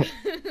die.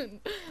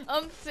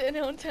 I'm sitting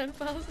here on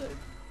 10,000.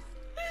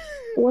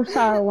 what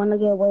side I wanna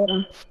get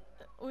later?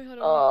 Wait, hold on.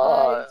 My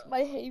eyes,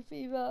 my hay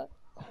fever.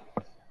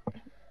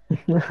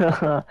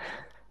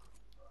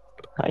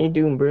 How you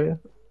doing, bro?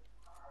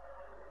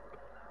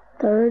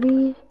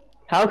 30?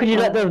 How could you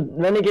let the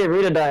renegade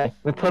reader die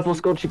with purple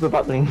skull trooper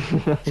battling?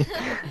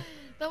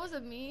 That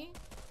wasn't me.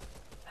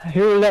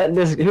 Who let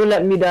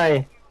me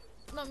die?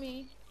 Not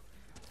me.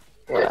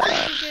 Did you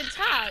get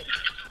attacked?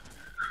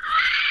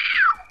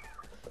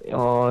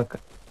 Oh, okay.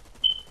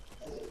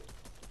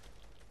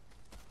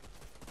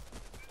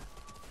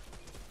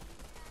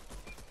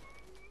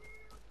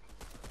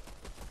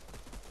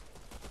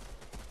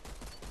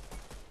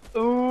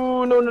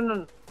 Ooh,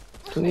 no.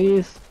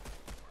 Please.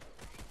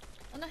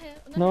 I'm not here.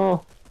 I'm not here.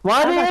 No.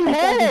 Why are they in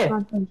here?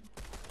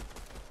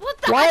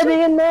 What the Why heck? are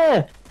they in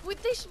there? We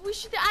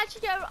should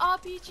actually get an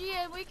RPG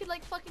and we could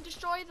like fucking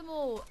destroy them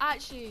all.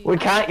 Actually. We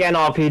can't get an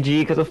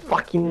RPG because we're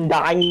fucking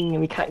dying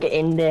and we can't get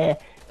in there.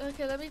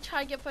 Okay, let me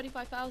try and get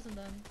 35,000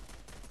 then.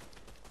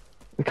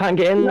 We can't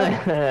get in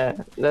there.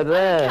 They're I don't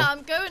there. care,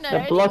 I'm going there.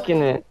 They're blocking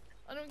anyway. it.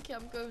 I don't care,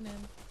 I'm going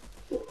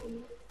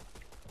in.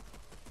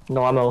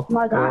 No ammo.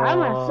 My god,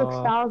 I'm at Oh,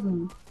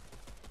 6,000.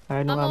 I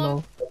had no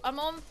ammo. I'm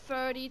on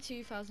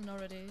 32,000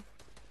 already.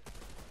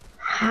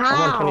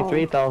 How? I'm on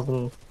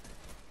 23,000.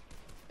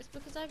 It's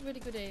because I have really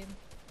good aim.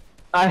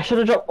 I should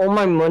have dropped all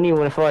my money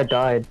before I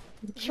died.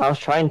 I was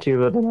trying to,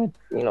 but then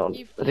I, You I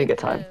didn't get flipped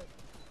time. it.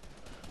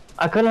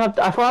 I couldn't have.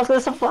 I thought I was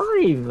gonna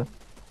survive.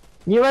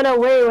 You ran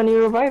away when you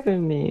were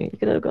reviving me. You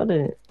could have got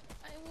it.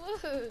 I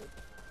would.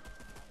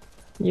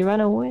 You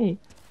ran away,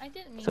 I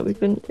didn't mean so we to.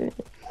 couldn't do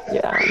it.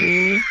 Yeah, I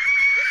mean,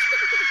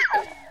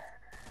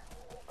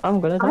 I'm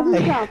gonna I just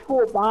die. got a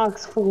full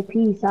box, full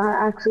piece.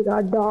 I actually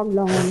got dogged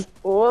on.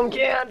 Oh, I'm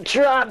getting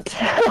trapped.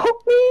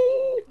 Help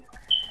me!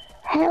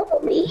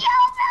 Help me!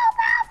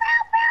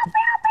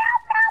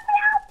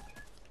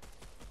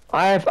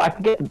 I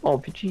can get the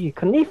RPG.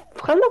 Can the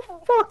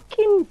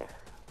fucking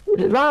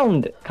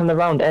round? Can the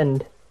round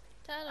end?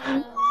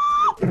 Turn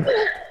around.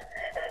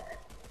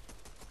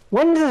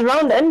 When is this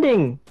round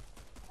ending?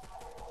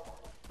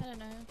 I don't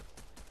know.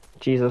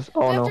 Jesus!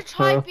 Oh we no! have to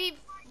try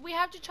we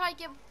have to try and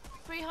get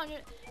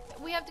 300.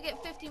 We have to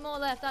get 50 more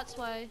left. That's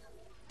why.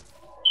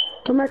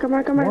 Come here.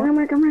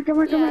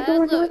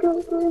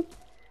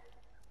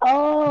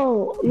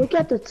 Oh, look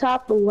at the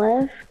top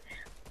left.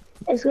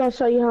 It's gonna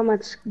show you how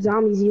much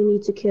zombies you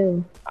need to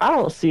kill. I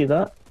don't see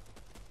that.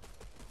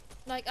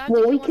 Like I have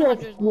Well, to we kill killed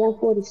 100 more.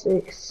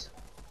 146.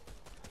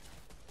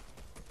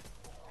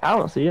 I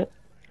don't see it.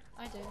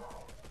 I do.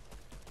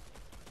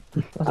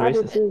 That's I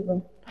do racist.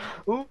 too.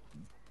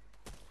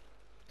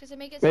 Because they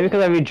make it Maybe so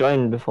because I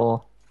rejoined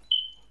before.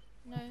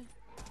 no.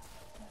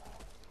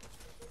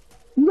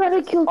 You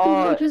gotta kill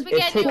Oh, Because we it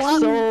get you takes up.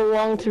 so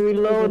long to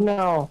reload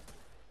now.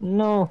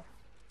 No.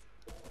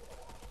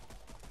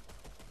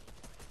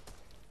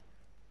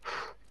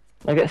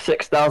 I get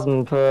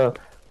 6,000 per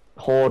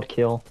horde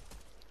kill.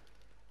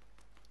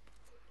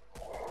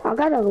 I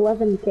got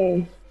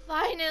 11K.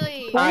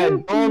 Finally. Why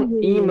Alright, don't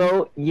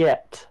emote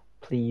yet,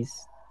 please.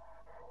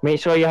 Make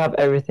sure you have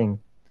everything.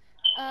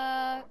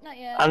 Not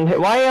yet. And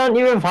why aren't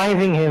you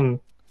reviving him?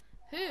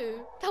 Who?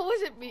 That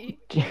wasn't me.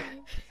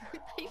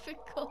 I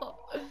forgot.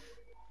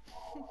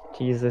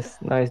 Jesus,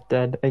 now he's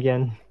dead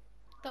again.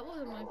 That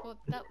wasn't my fault.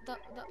 That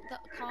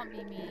can't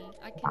be me.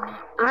 I cannot.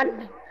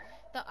 I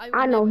I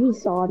I know never.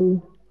 he's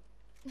sorry.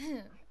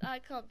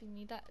 That can't be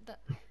me.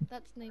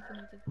 That's Nathan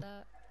who did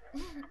that.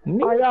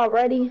 Me? Are y'all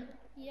ready?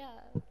 Yeah.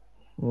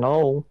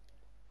 No.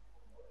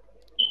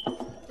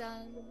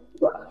 Done.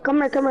 Come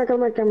here, come here,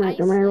 come here, come here, I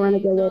come here. I wanna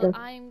say go no. later.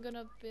 I'm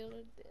gonna build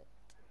it.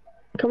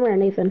 Come here,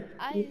 Nathan.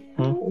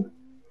 Hmm?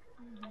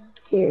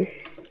 Here.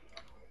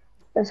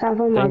 Let's have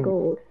all my Thank-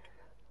 gold.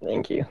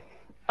 Thank you.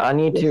 I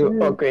need Yes, to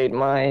sir. upgrade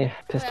my Wait,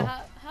 pistol.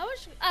 how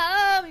much?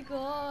 Oh my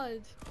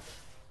god.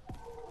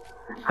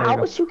 How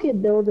much you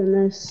could build in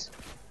this?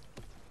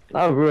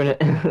 That'll ruin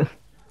it.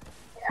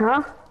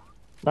 Huh?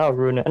 That'll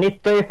ruin it. I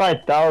need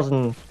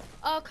 35,000.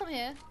 Oh, come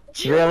here.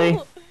 Really?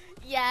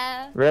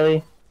 Yeah.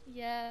 Really?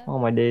 Yeah. Oh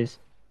my days.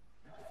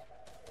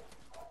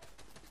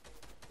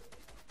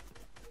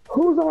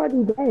 Who's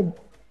already dead?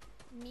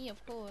 Me,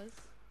 of course.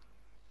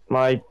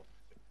 My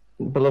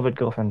beloved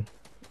girlfriend.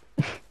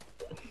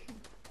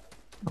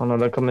 Oh no,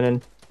 they're coming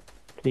in.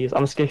 Please,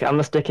 I'm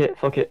gonna stick it.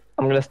 Fuck it.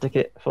 I'm gonna stick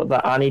it. Fuck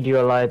that. I need you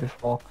alive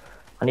before.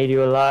 I need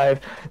you alive.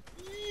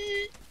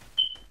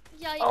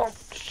 Yikes. Oh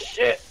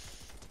shit.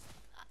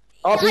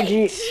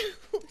 RPG.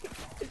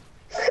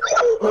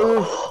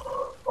 Move.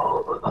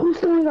 Who's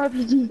throwing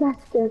RPGs? That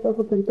scares the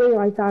fucking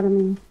daylights out of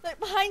me. Look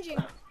behind you.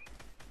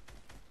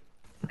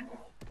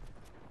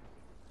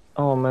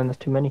 Oh man, there's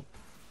too many.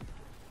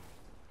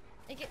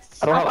 It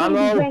gets. I don't I have can't be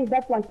ammo. ranked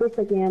up like this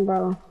again,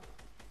 bro.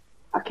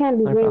 I can't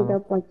be No ranked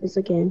problem. up like this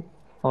again.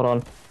 Hold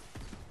on.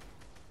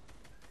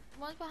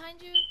 One's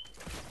behind you.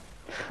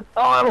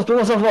 Oh, I almost blew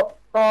myself up.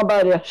 Oh,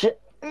 bad idea.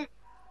 Shit.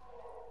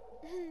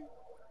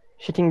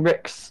 Shitting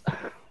bricks.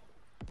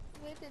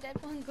 Where did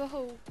everyone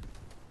go?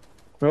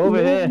 We're over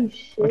Holy here.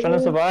 We're trying to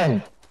shit.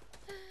 survive.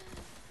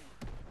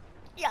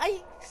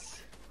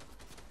 Yikes.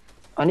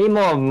 I need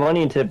more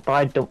money to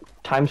buy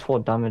times 4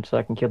 damage so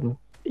I can kill them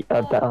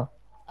better.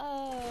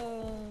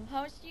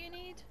 How much do you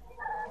need?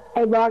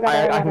 Hey, bro,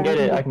 I can get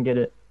it. I can get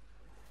it.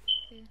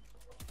 Okay.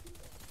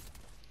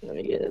 Let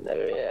me get it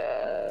there.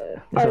 Yeah.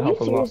 This Are will you help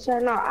a lot. serious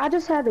right now? I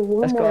just had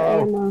one Let's more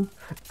go. ammo.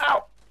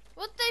 Ow!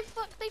 What they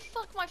fuck? They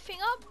fucked my thing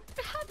up.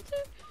 They had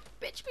to.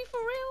 Bitch me for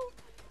real.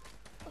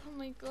 Oh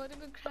my god, I'm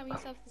gonna cram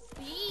myself to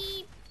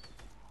sleep.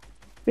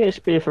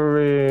 Bitch, be for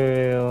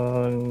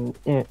real.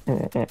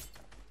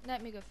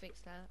 Let me go fix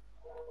that.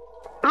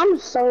 I'm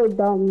so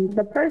dumb.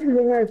 The person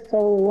been here so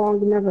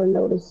long, never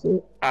noticed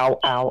it. Ow,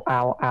 ow,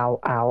 ow, ow,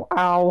 ow,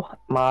 ow.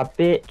 My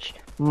bitch,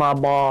 my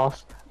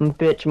boss.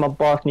 Bitch, my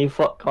boss, need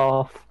fuck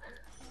off.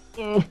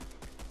 They're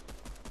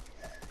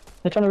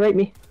trying to rape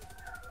me.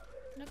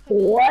 No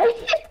problem.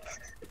 What?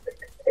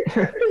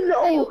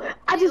 No, They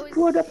I just always-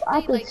 pulled up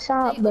at the they,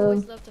 shop, They though.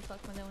 always love to fuck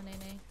when they're on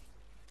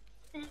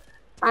Nene.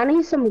 I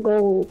need some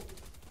gold.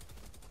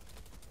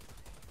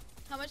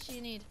 How much do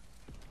you need?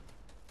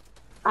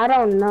 I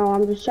don't know.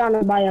 I'm just trying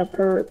to buy a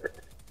perk.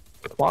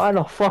 Why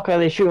the fuck are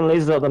they shooting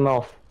lasers at the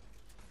mouth?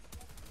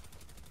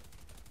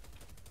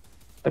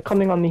 They're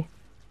coming on me.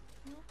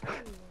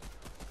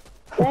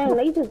 Dang,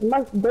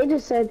 they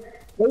just said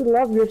they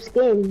love your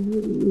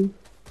skin.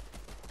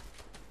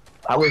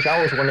 I wish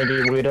I was one of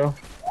these weirdo.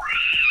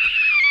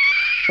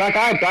 That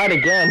guy died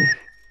again.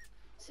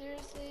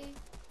 Seriously?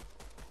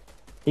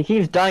 He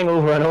keeps dying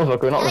over and over.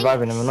 We're not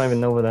reviving him. I'm not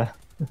even over there.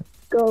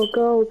 Go,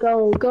 go,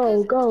 go,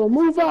 go, go.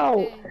 Move out.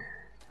 Okay.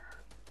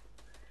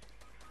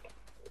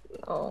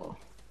 Oh.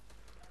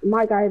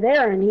 My guy,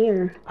 they're in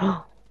here.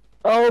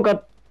 Oh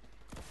god.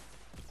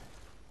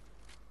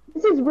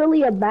 This is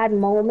really a bad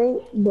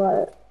moment,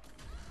 but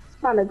it's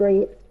kind of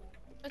great.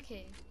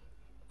 Okay.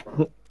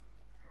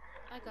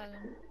 I got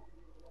him.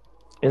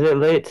 Is it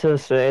late to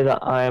say that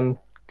I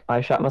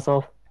shot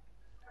myself?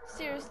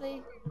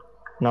 Seriously?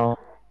 No.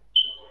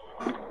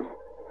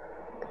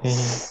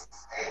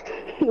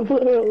 What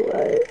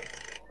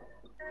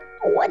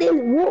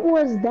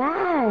was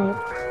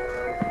that?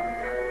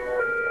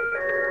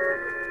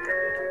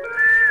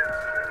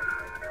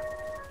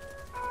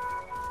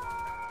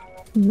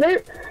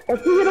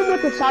 If you hit them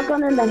with the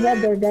shotgun in the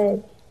head, they're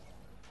dead.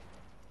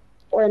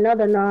 Or no,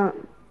 they're not.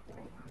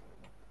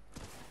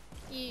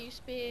 You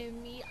spare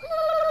me.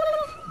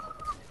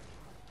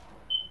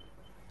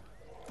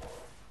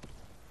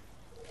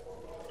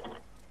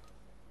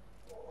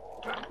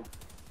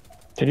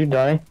 Did you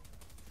die?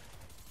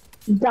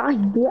 Die,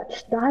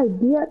 bitch. Die,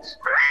 bitch.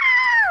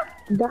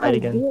 Die, Fight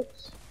again.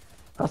 bitch.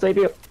 I'll save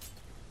you.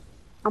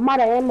 I'm out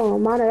of ammo.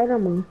 I'm out of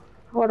ammo.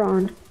 Hold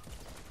on.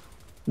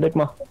 Lick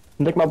my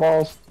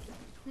balls.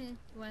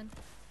 When?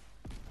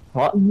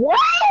 What? What?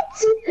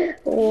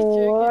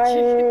 What?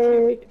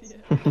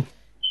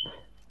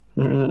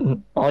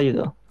 All you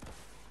though.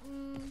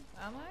 Am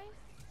I?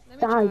 Let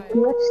me Die, try.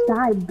 bitch.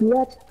 Die,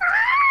 bitch.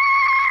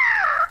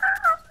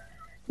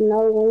 No,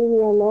 leave me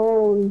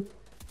alone.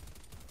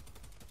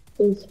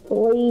 Just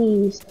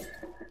please.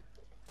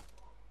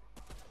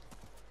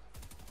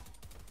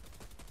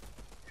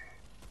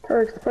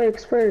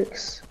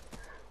 Perks.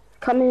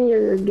 Come in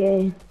here, you're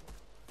gay.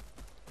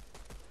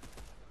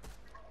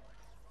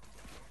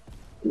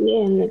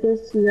 Yeah,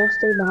 niggas, y'all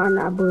stay behind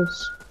that bush.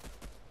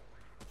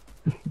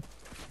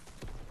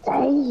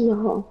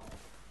 Damn.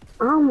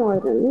 I'm more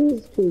than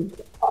these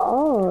kids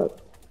up.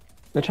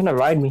 They're trying to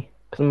ride me,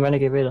 cause I'm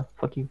Renegade Raider.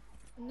 Fuck you.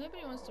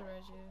 Nobody wants to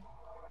ride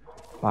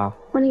you. Wow.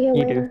 When you get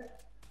You later.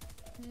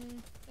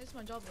 It's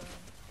my job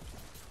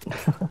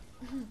though.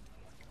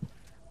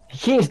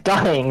 He's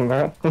dying,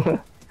 bro.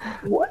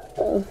 What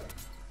the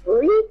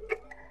freak?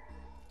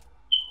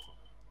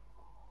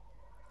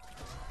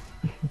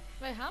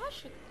 Wait, how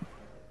much?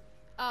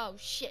 Oh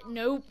shit!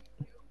 Nope.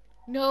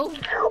 Nope.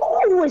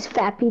 Always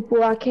fat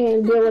people, I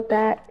can't deal with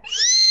that.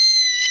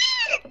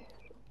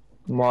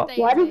 What?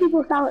 Why do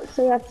people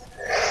say that's...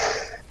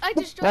 I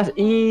just That's dropped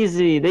them all.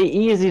 easy. They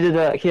easy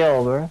to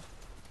kill, bro.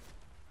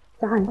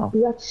 Die,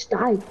 bitch,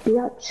 die,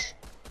 bitch.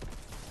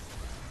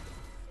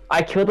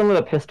 I killed them with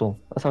a pistol.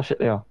 That's how shit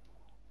they are.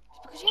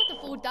 Because you have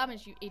the full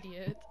damage, you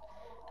idiot.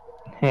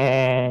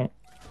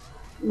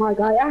 My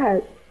God,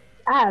 I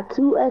had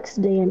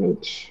 2x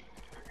damage.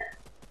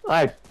 I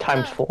have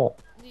times 4.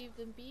 Leave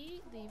them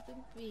be. Leave them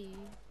be.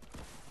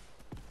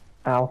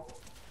 Ow.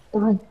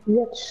 Die,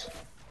 bitch.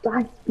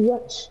 Die,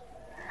 bitch.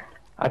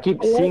 I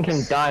keep seeing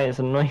him die. It's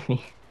annoying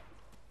me.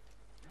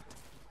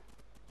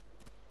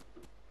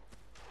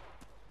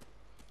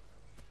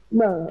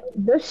 Bro,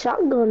 this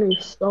shotgun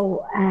is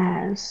so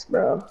ass,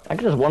 bro. I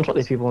can just one-shot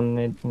these people and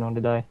they,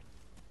 they die.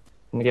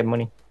 And they get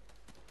money.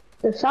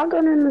 The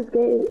shotgun in this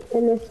game,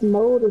 in this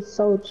mode, is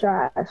so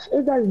trash.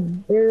 It does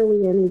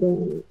barely any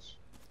damage.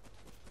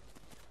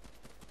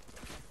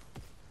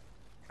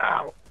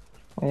 Ow.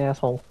 My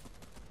asshole.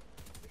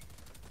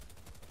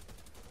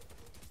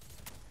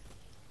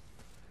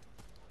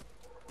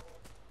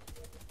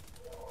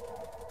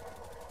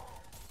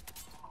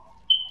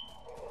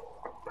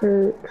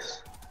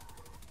 Perks.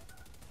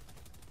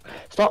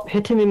 Stop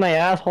hitting me in my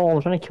asshole.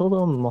 I'm trying to kill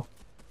them.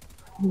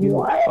 You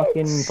What?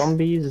 fucking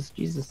zombies.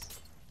 Jesus.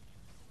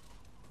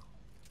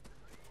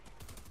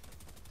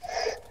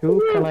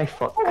 Who can I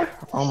fuck?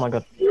 Oh my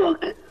god.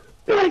 Look!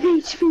 5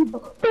 HP, bro!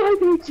 5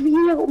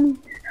 HP, help me!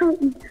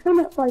 Help me! I'm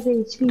at 5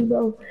 HP,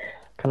 bro.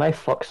 Can I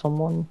fuck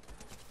someone?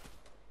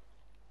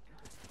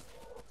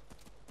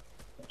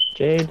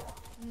 Jade?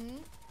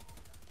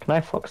 Can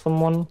I fuck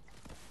someone?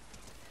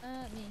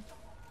 Me.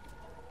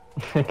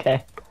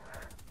 Okay.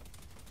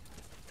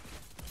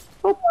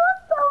 What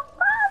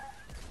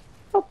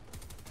the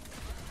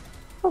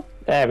fuck?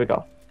 There we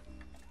go.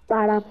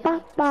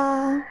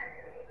 Ba-da-ba-ba.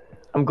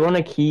 I'm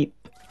gonna keep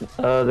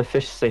the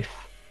fish safe.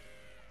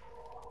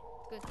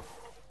 Good.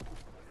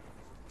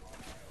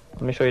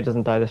 Let me show he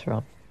doesn't die this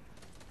round.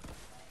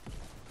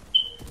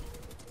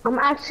 I'm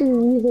actually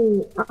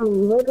using,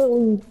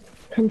 literally,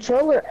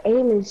 controller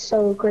aim is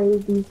so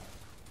crazy.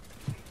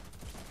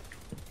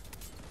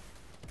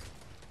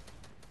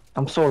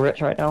 I'm so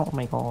rich right now. Oh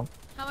my god.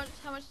 How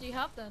much do you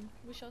have then?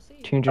 We shall see.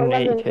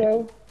 280k.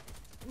 11K.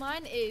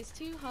 Mine is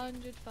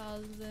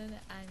 200,030.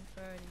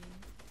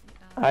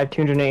 I have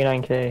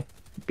 289k.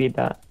 Beat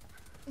that.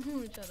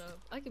 Shut up.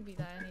 I can beat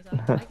that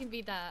anytime. I can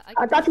beat that.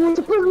 I thought you were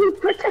supposed to be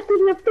protecting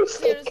your fish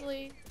stick.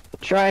 Seriously?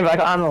 Trying, but I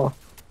got ammo.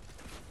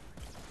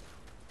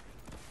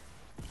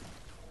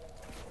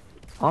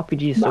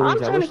 RPG is But so I'm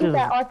easy. trying to get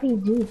that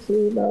RPG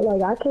too, but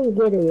like I can't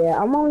get it yet.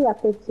 I'm only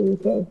at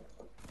 15K.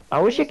 I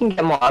wish you can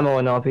get more ammo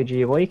in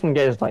RPG. What you can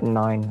get is like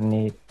 9 and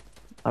 8.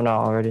 I'm not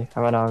already. I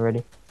ran out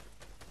already.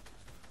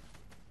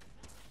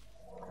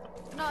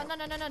 No,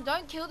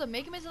 don't kill them.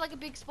 Make them into like a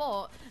big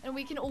spot and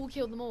we can all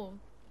kill them all.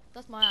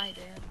 That's my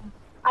idea.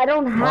 I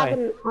don't have Why?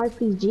 an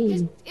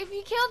RPG. If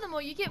you kill them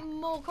all, you get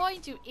more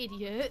coins, you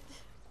idiot.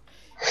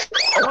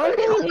 Why are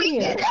you an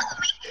idiot?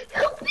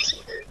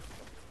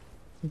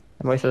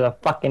 I wasted a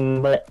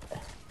fucking bullet.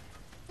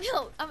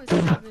 Yo, I'm a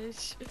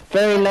savage.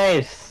 Very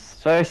nice.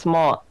 Very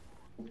smart.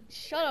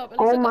 Shut up. At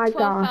Oh least I my got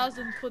God.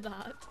 12,000 for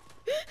that.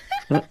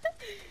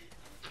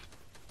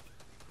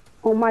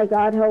 Oh my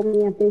God, help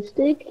me at this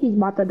stick. He's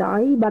about to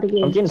die. He's about to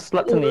get. I'm getting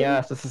slapped in the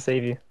ass just to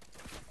save you.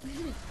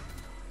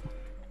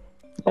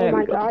 Oh There my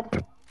we go.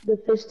 God, the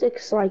fish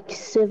stick's like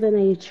 7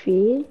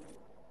 HP.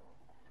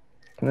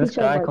 Can this He's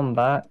guy like- come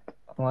back?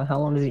 Well, how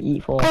long does he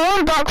eat for?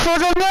 Come back for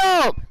the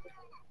milk!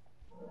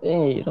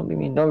 Hey, don't be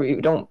mean.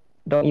 Don't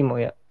emo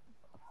yet.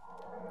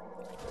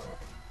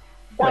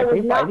 That Wait, was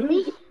can we not fight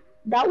me. these?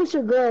 That was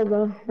your girl,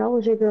 though. That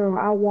was your girl.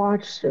 I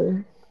watched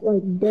her.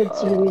 Like dead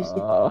serious.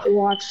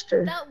 Watched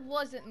her. That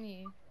wasn't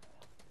me.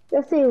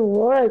 Yes, it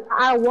was.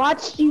 I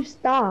watched you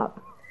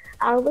stop.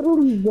 I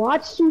literally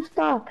watched you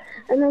stop,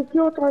 and I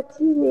killed our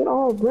teammate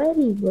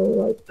already, bro.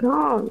 Like,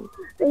 come.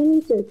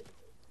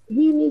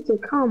 He needs to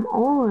come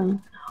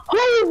on.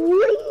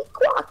 Holy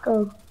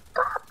guaca,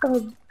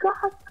 guaca,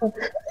 guaca.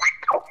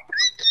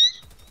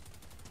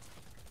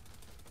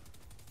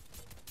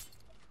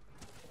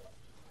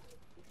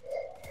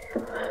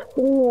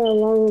 Leave me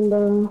alone,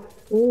 bro.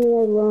 Leave me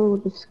alone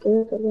with the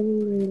scared of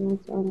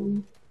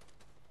me.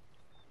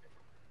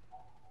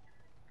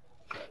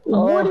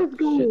 What is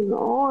going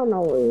on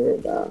over here,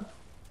 though?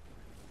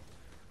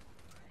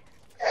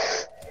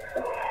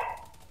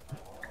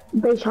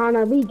 They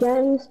tryna be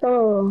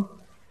gangsta.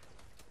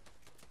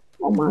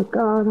 Oh my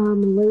god,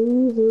 I'm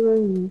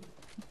losing.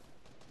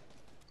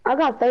 I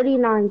got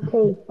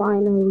 39K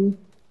finally.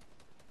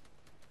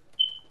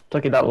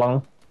 Took you that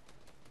long?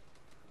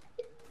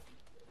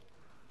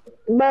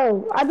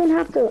 Bro, I've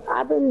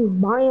been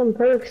buying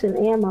perks and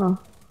ammo.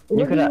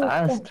 You could have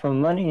asked for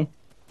money.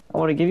 I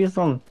would have give you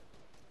some.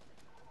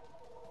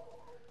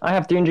 I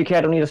have 300K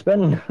I don't need to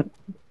spend.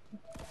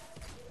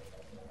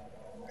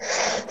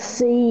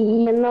 See,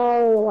 you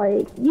know,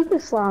 like, you can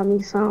slide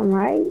me some,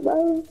 right,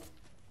 bro?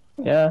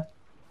 Yeah.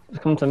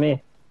 Just come to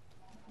me.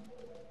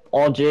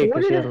 All Jay,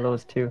 because she has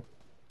those too.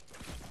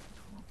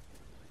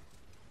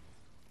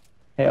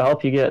 Hey, I'll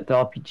help you get the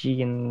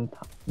RPG and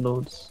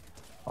loads.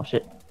 Oh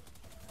shit.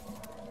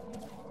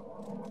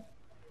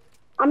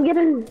 I'm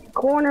getting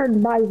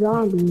cornered by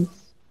zombies.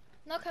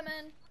 No, come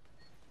in.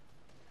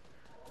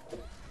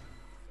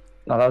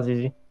 No, that was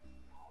easy.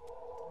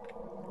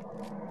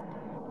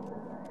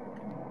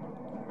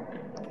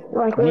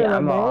 Like, I need we're the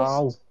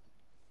ammo. best.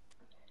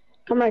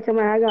 Come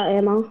here, I got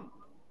ammo.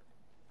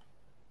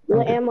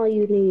 What ammo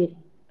you need?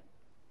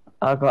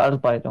 I'll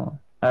just buy it, don't worry.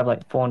 I have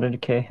like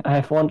 400K. I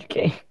have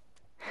 400K.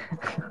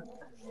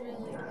 Really?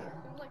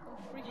 I'm like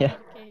on 300K. Yeah.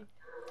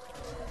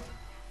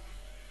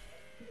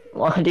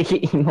 Why do you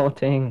keep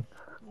emoting?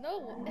 No,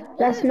 it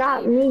That's wasn't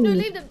not me. me. No,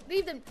 leave them,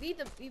 leave them, leave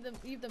them, leave them,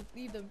 leave them,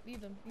 leave them,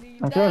 leave them,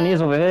 leave I'm killing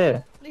these over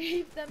here.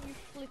 Leave them, you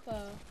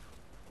flipper.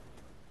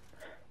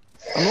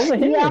 I'm over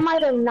here. Yeah, I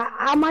might have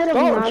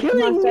knocked killing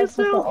myself with the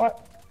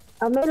yourself.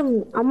 I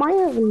might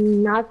have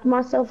knocked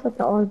myself with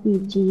the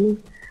RPG.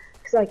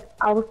 Cause like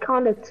I was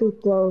kind of too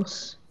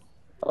close.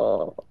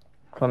 Oh,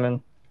 come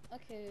in.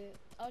 Okay,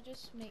 I'll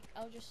just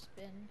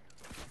spin.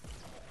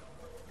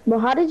 But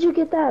how did you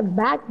get that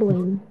back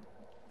bling?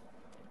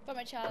 For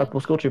my challenge. Purple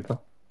Skull Trooper.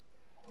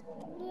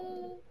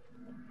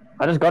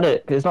 I just got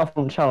it, because it's not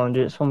from challenge,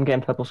 it's from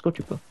getting Purple Skull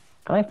Trooper.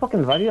 Can I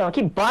fucking value? I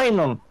keep buying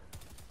them!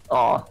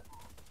 Aw.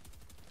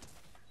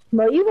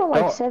 But you got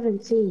like Don't-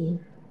 17.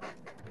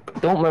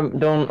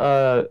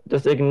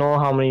 Just ignore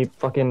how many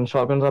fucking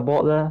shotguns I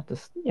bought there.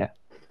 Just, yeah.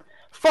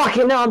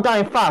 Fucking now I'm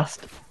dying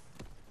fast!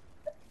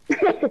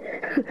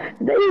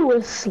 They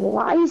were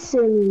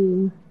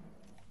slicing me.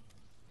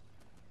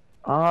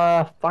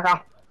 Fuck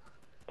off.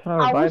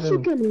 I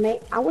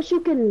wish you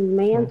could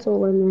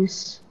mantle in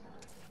this.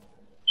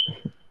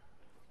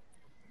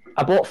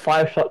 I bought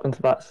 5 shotguns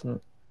for that, so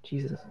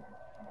Jesus.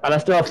 And I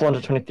still have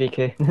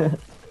 423K.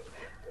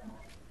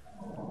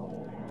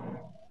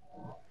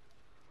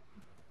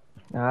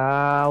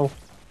 Ow.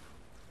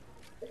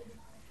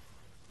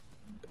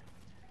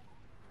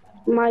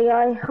 My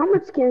guy, how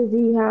much skins do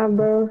you have,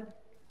 bro?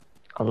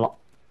 A lot.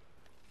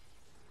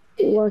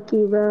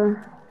 Lucky, bro.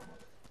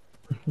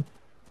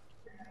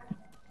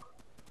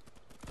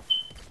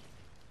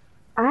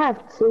 I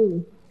have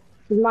 2.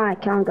 My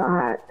account got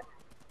hacked.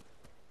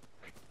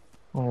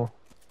 Oh.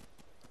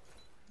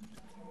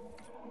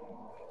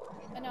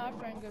 I know our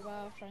friend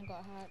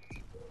got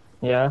hacked.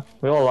 Yeah,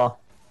 we all are.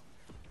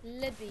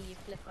 Libby, you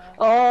flipper.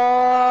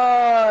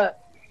 Oh,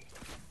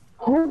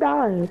 Who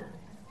died?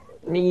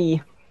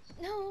 me.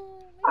 No.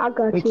 I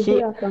got We you. keep-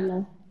 Get up on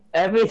there.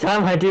 Every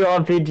time I do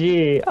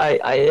RPG,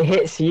 it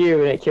hits you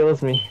and it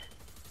kills me.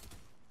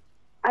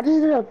 I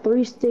just did a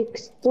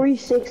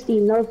 360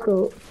 no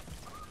scope.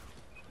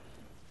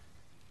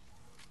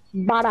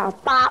 Bada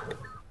bop.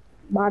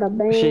 Bada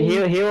bang. Shit,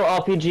 heal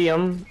RPG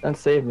him and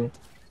save me.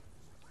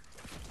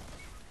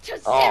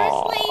 Just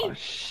Oh seriously?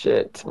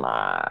 shit,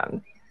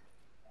 man.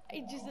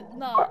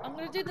 No, I'm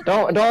gonna do the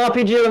Don't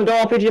RPG him.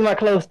 Don't RPG him that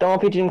close. Don't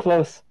RPG him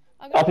close.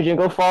 RPG him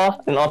go far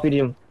and RPG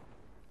him.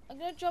 I'm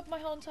gonna drop my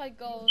whole entire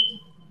gold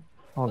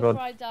Oh before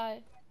god. I die.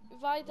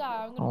 If I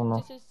die, I'm gonna Oh,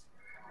 no.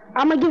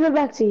 I'm gonna give it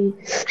back to you.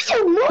 Just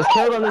kill them. Just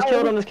kill them. Just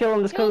kill them.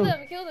 Just kill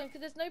them. Kill them,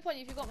 because there's no point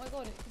if you got my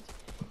gold.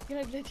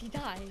 You're gonna bloody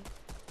die.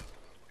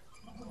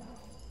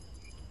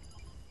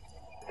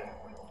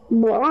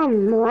 Bro,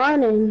 I'm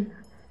running.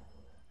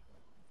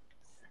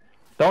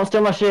 Don't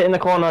steal my shit in the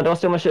corner. Don't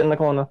steal my shit in the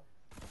corner.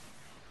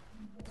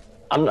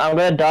 I'm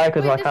gonna die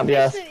because I can't be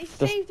asked. He Just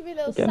saved me,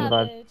 little get in the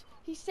vibe. savage.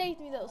 He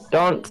saved me, little savage.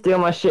 Don't steal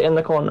my shit in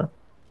the corner.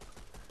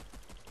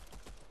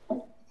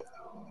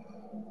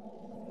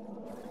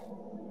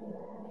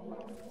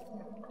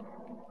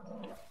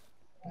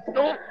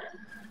 Ow,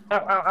 ow,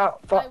 ow.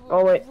 I Fuck. will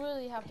Oh, wait.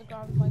 really have to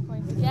grab my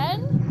coins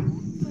again.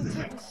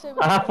 There's so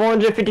I have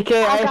many. 450k.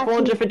 I have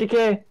got you.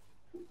 450k.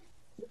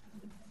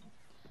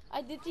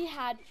 I literally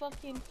had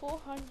fucking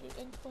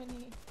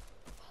 420.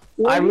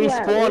 Where I you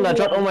at? Where respawned. I you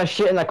dropped at? all my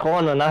shit in the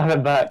corner, and I have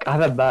it back. I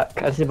have it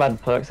back. I just buy the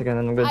perks again,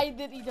 and I'm good. I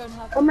literally don't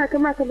have. Come here,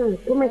 come here, come here,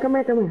 come here, come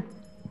here, come here.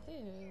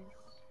 Dude,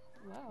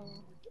 wow.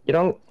 You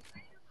don't.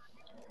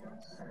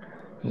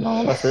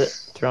 No, that's it.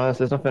 To be honest,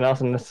 there's nothing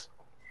else in this.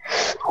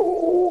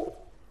 Oh.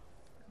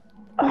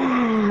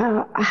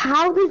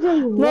 How did they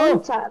No.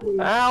 one tap me?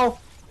 Ow.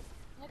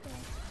 Okay.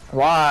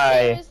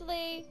 Why?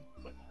 Seriously?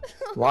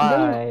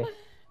 Why?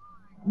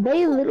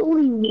 They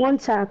literally one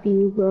tap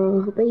you,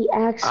 bro. They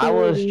actually. I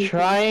was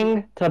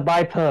trying to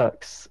buy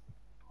perks.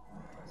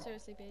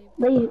 Seriously,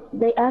 babe.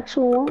 They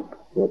actually want.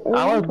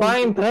 I was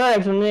buying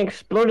perks and they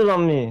exploded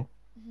on me.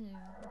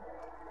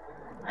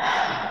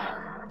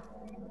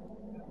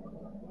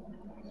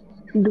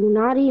 Do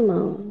not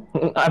emo.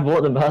 I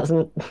bought the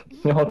person.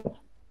 No.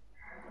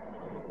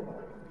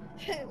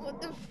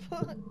 What the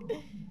fuck?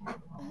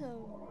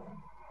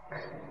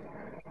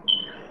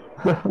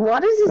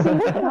 What is this even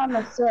kind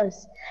of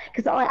sus?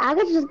 Cause like I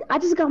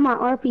just got my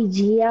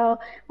RPG out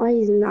while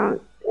he's not,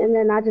 and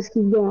then I just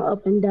keep going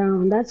up and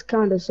down. That's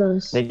kind of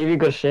sus. They give you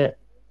good shit.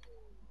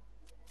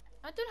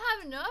 I don't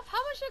have enough. How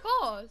much it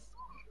cost?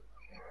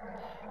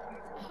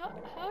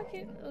 How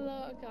can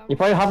look? You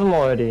probably have them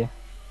already.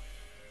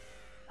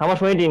 How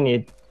much money do you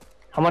need?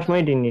 How much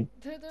money do you need?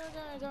 Don't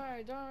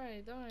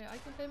worry. I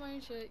can pay my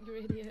own shit. You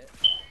idiot.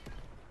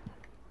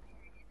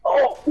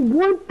 Oh,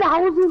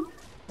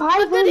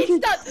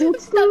 1,560. I'm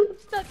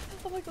stuck.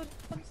 Oh my god,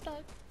 I'm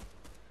stuck.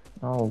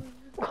 Oh,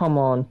 come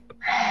on.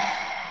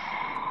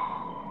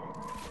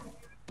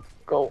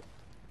 Go.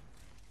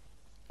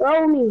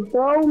 Throw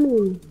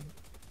me.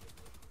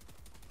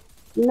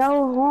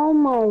 No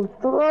homo,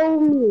 throw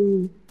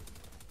me.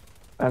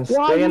 And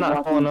stay in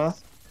that corner.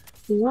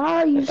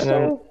 Why are you so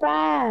then-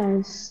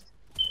 fast?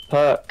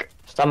 Perk.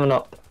 Stamina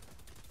up.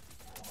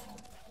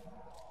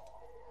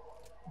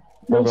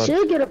 They Oh god.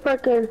 should get a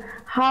fucking.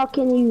 How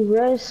can you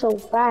run so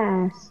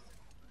fast?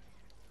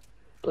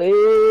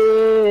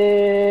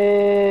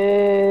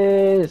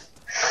 Please.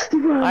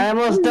 I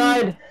almost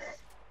died.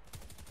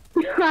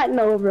 I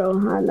know, bro.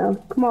 I know.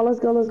 Come on, let's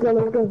go.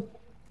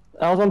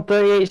 I was on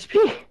 30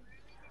 HP.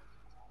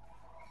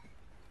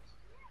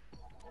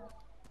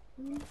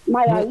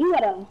 Maya, you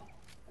gotta.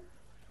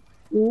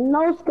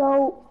 No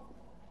scope.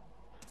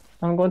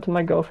 I'm going to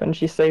my girlfriend.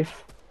 She's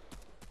safe.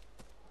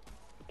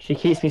 She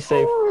keeps me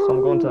safe, so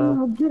I'm going to her.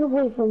 Oh, get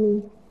away from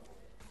me.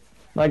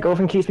 My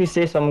girlfriend keeps me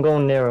safe, so I'm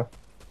going near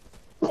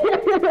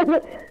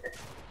her.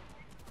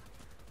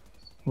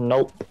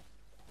 Nope.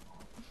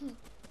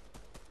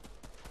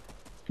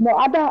 But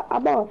I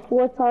got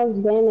 4 times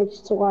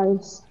damage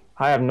twice.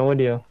 I have no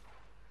idea.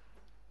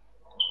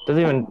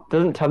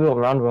 Doesn't tell me what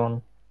round we're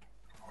on.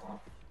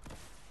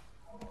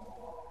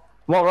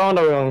 What round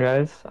are we on,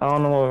 guys? I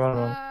don't know what we're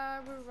on.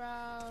 We're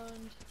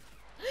around.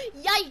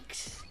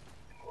 Yikes!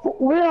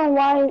 We're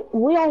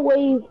on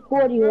wave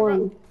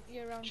 41.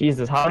 You're around.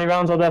 Jesus, how many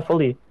rounds are there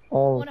fully?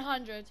 Oh,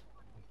 100.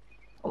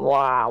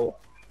 wow.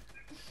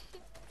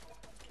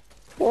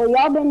 Well,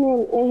 y'all been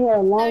in here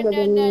longer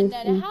than me.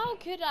 No. How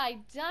could I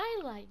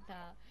die like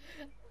that?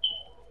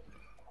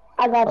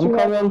 I got I'm you.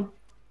 coming.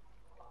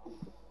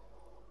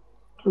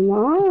 Come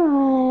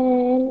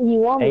on. You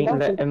want me, Ain't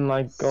don't you? letting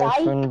my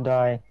girlfriend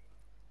die.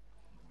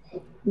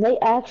 They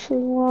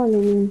actually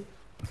wanted me.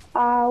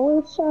 I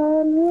wish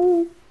I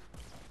knew.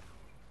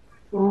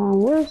 I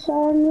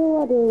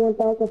did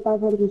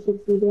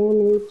 1,560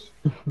 damage.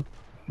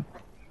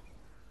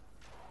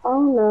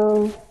 Oh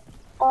no.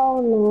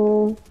 Oh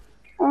no.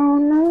 Oh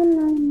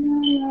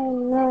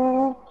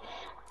no.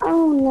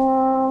 Oh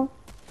no.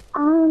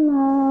 Oh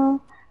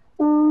no.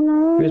 Oh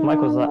no. Whose mic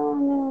was that? Oh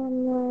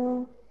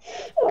no.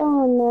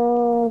 Oh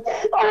no.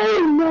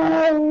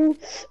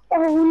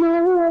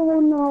 Oh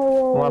no.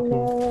 What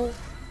happened?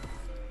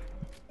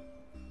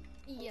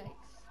 Yikes.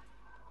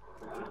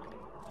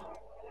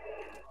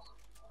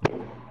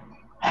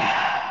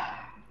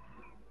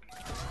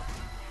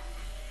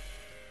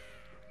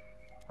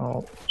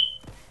 Oh.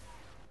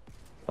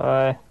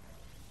 Bye.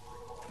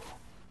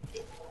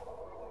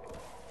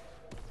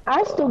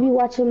 I still be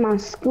watching my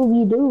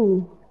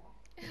Scooby-Doo.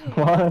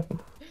 What?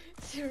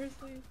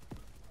 Seriously?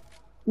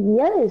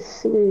 Yes,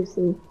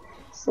 seriously.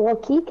 It's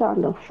low-key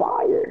kind of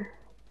fire.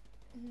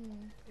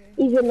 Okay.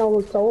 Even though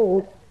it's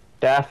old.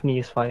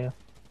 Daphne's fire.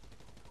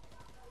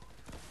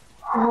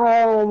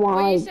 Oh What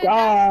my you said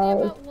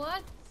god. about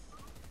what?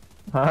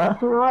 Huh?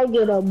 I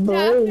get a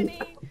break.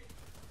 Daphne?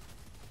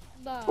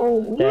 Nah.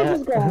 And you Yeah.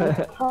 just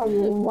gotta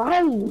come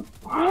right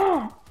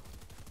back.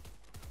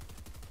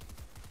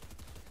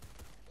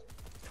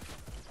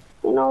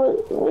 You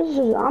know, it's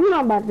just, I'm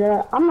not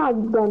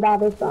gonna die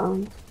this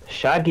time.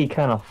 Shaggy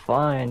kind of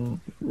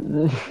fine.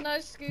 No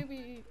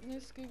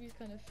Scooby's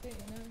kind of fit,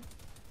 you know?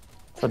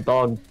 It's a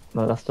dog.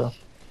 No, that's the.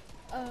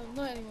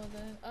 Not anymore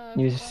then.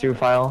 Use fine. Sue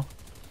file.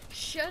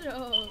 Shut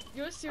up!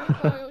 You're a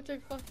suicidal to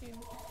fucking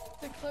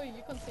to Chloe.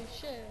 You can't say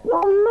shit.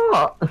 No, I'm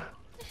not.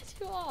 Yes,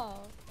 you are.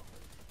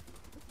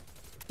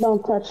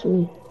 Don't touch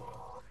me.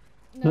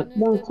 No,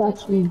 Don't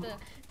touch me.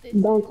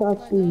 Don't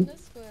touch me.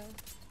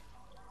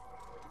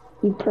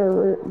 You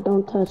pervert.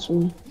 Don't touch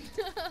me.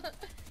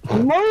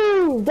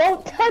 Move!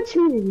 Don't touch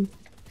me!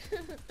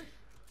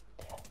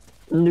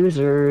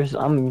 Losers.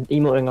 I'm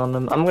emoting on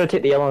them. I'm gonna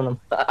take the yellow on them.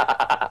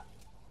 Not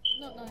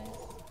nice.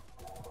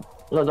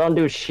 No, don't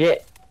do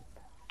shit.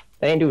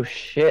 They ain't do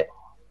shit.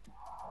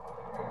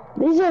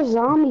 These are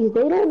zombies.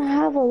 They don't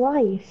have a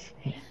life.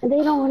 And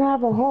they don't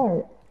have a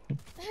heart.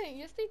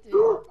 Yes, they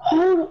do.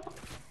 Hold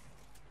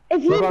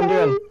If you Look what I'm buy,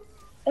 doing.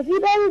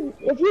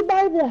 if you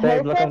buy the Babe,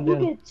 health look what up, I'm you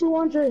doing. get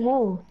 200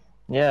 health.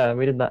 Yeah,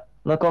 we did that.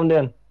 Look what I'm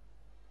doing.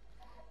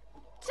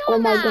 Oh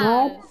my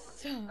god.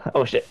 Dumbass!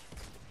 Oh shit.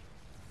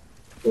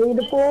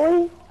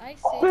 Redeploy. I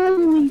saved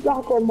Holy you.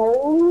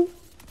 guacamole.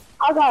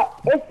 I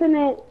got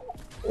infinite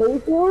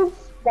refills.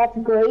 That's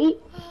great.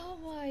 Oh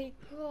my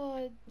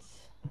god.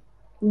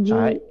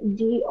 Alright.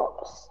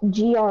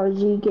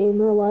 GRG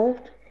gamer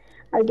left.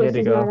 I guess to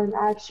he's go. not an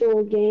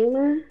actual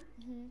gamer.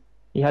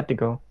 He had to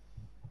go.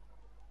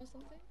 Or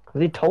something?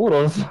 Cause he told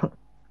us.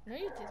 No,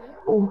 you didn't.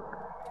 Oh,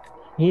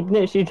 He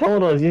literally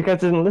told us. You guys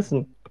didn't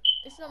listen.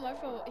 It's not my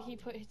fault. He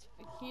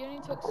only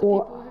talks to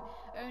Cool. people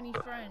who are only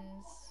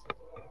friends.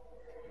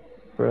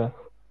 Bruh.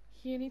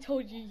 He only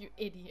told you, you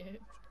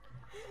idiot.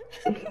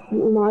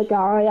 my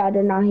god, I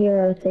did not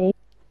hear a thing.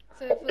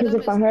 So for Because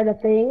them, if I heard a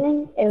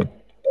thing,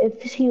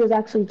 if he was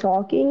actually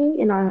talking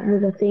and I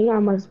heard a thing, I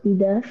must be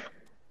deaf.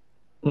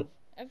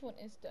 everyone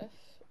is deaf.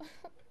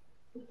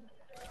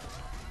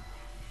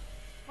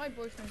 My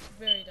boyfriend's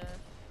very deaf.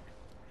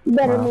 You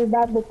better Wow. move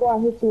back before I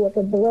hit you with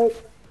a bullet.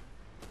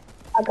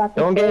 I got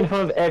the Don't get in fake.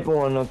 front of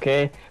everyone,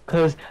 okay?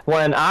 Cause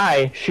when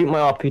I shoot my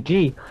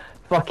RPG,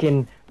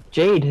 fucking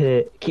Jade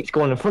here keeps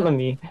going in front of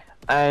me,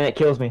 and it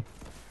kills me.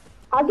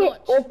 I get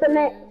Not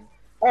infinite.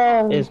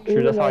 true. It's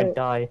true. That's how I reload.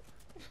 die.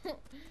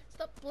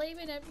 Stop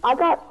blaming everything. I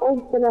got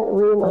infinite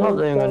reload. I'm not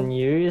blaming so on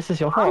you. This is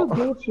your I fault.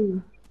 beat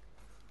you.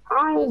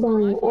 I ain't That's not my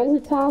dying fault, is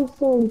it? anytime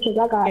soon because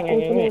I got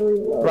infinite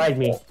reload. Ride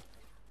me.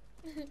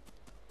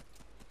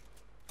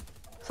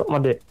 Suck my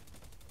dick.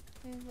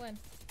 When?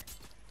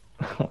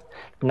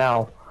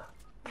 Now.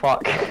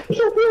 Fuck.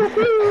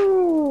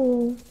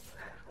 Ooh.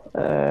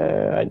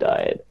 I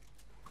died.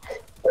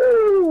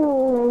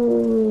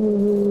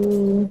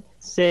 Ooh.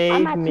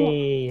 Save at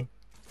me.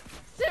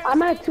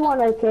 I'm at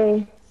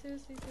 200k.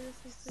 Seriously.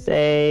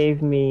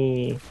 Save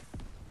me.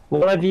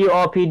 One of you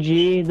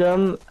RPG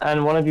them,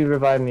 and one of you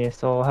revive me,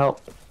 so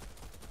help.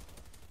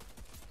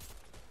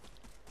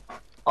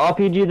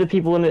 RPG the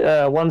people in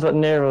the ones that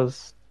near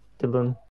us, Dylan.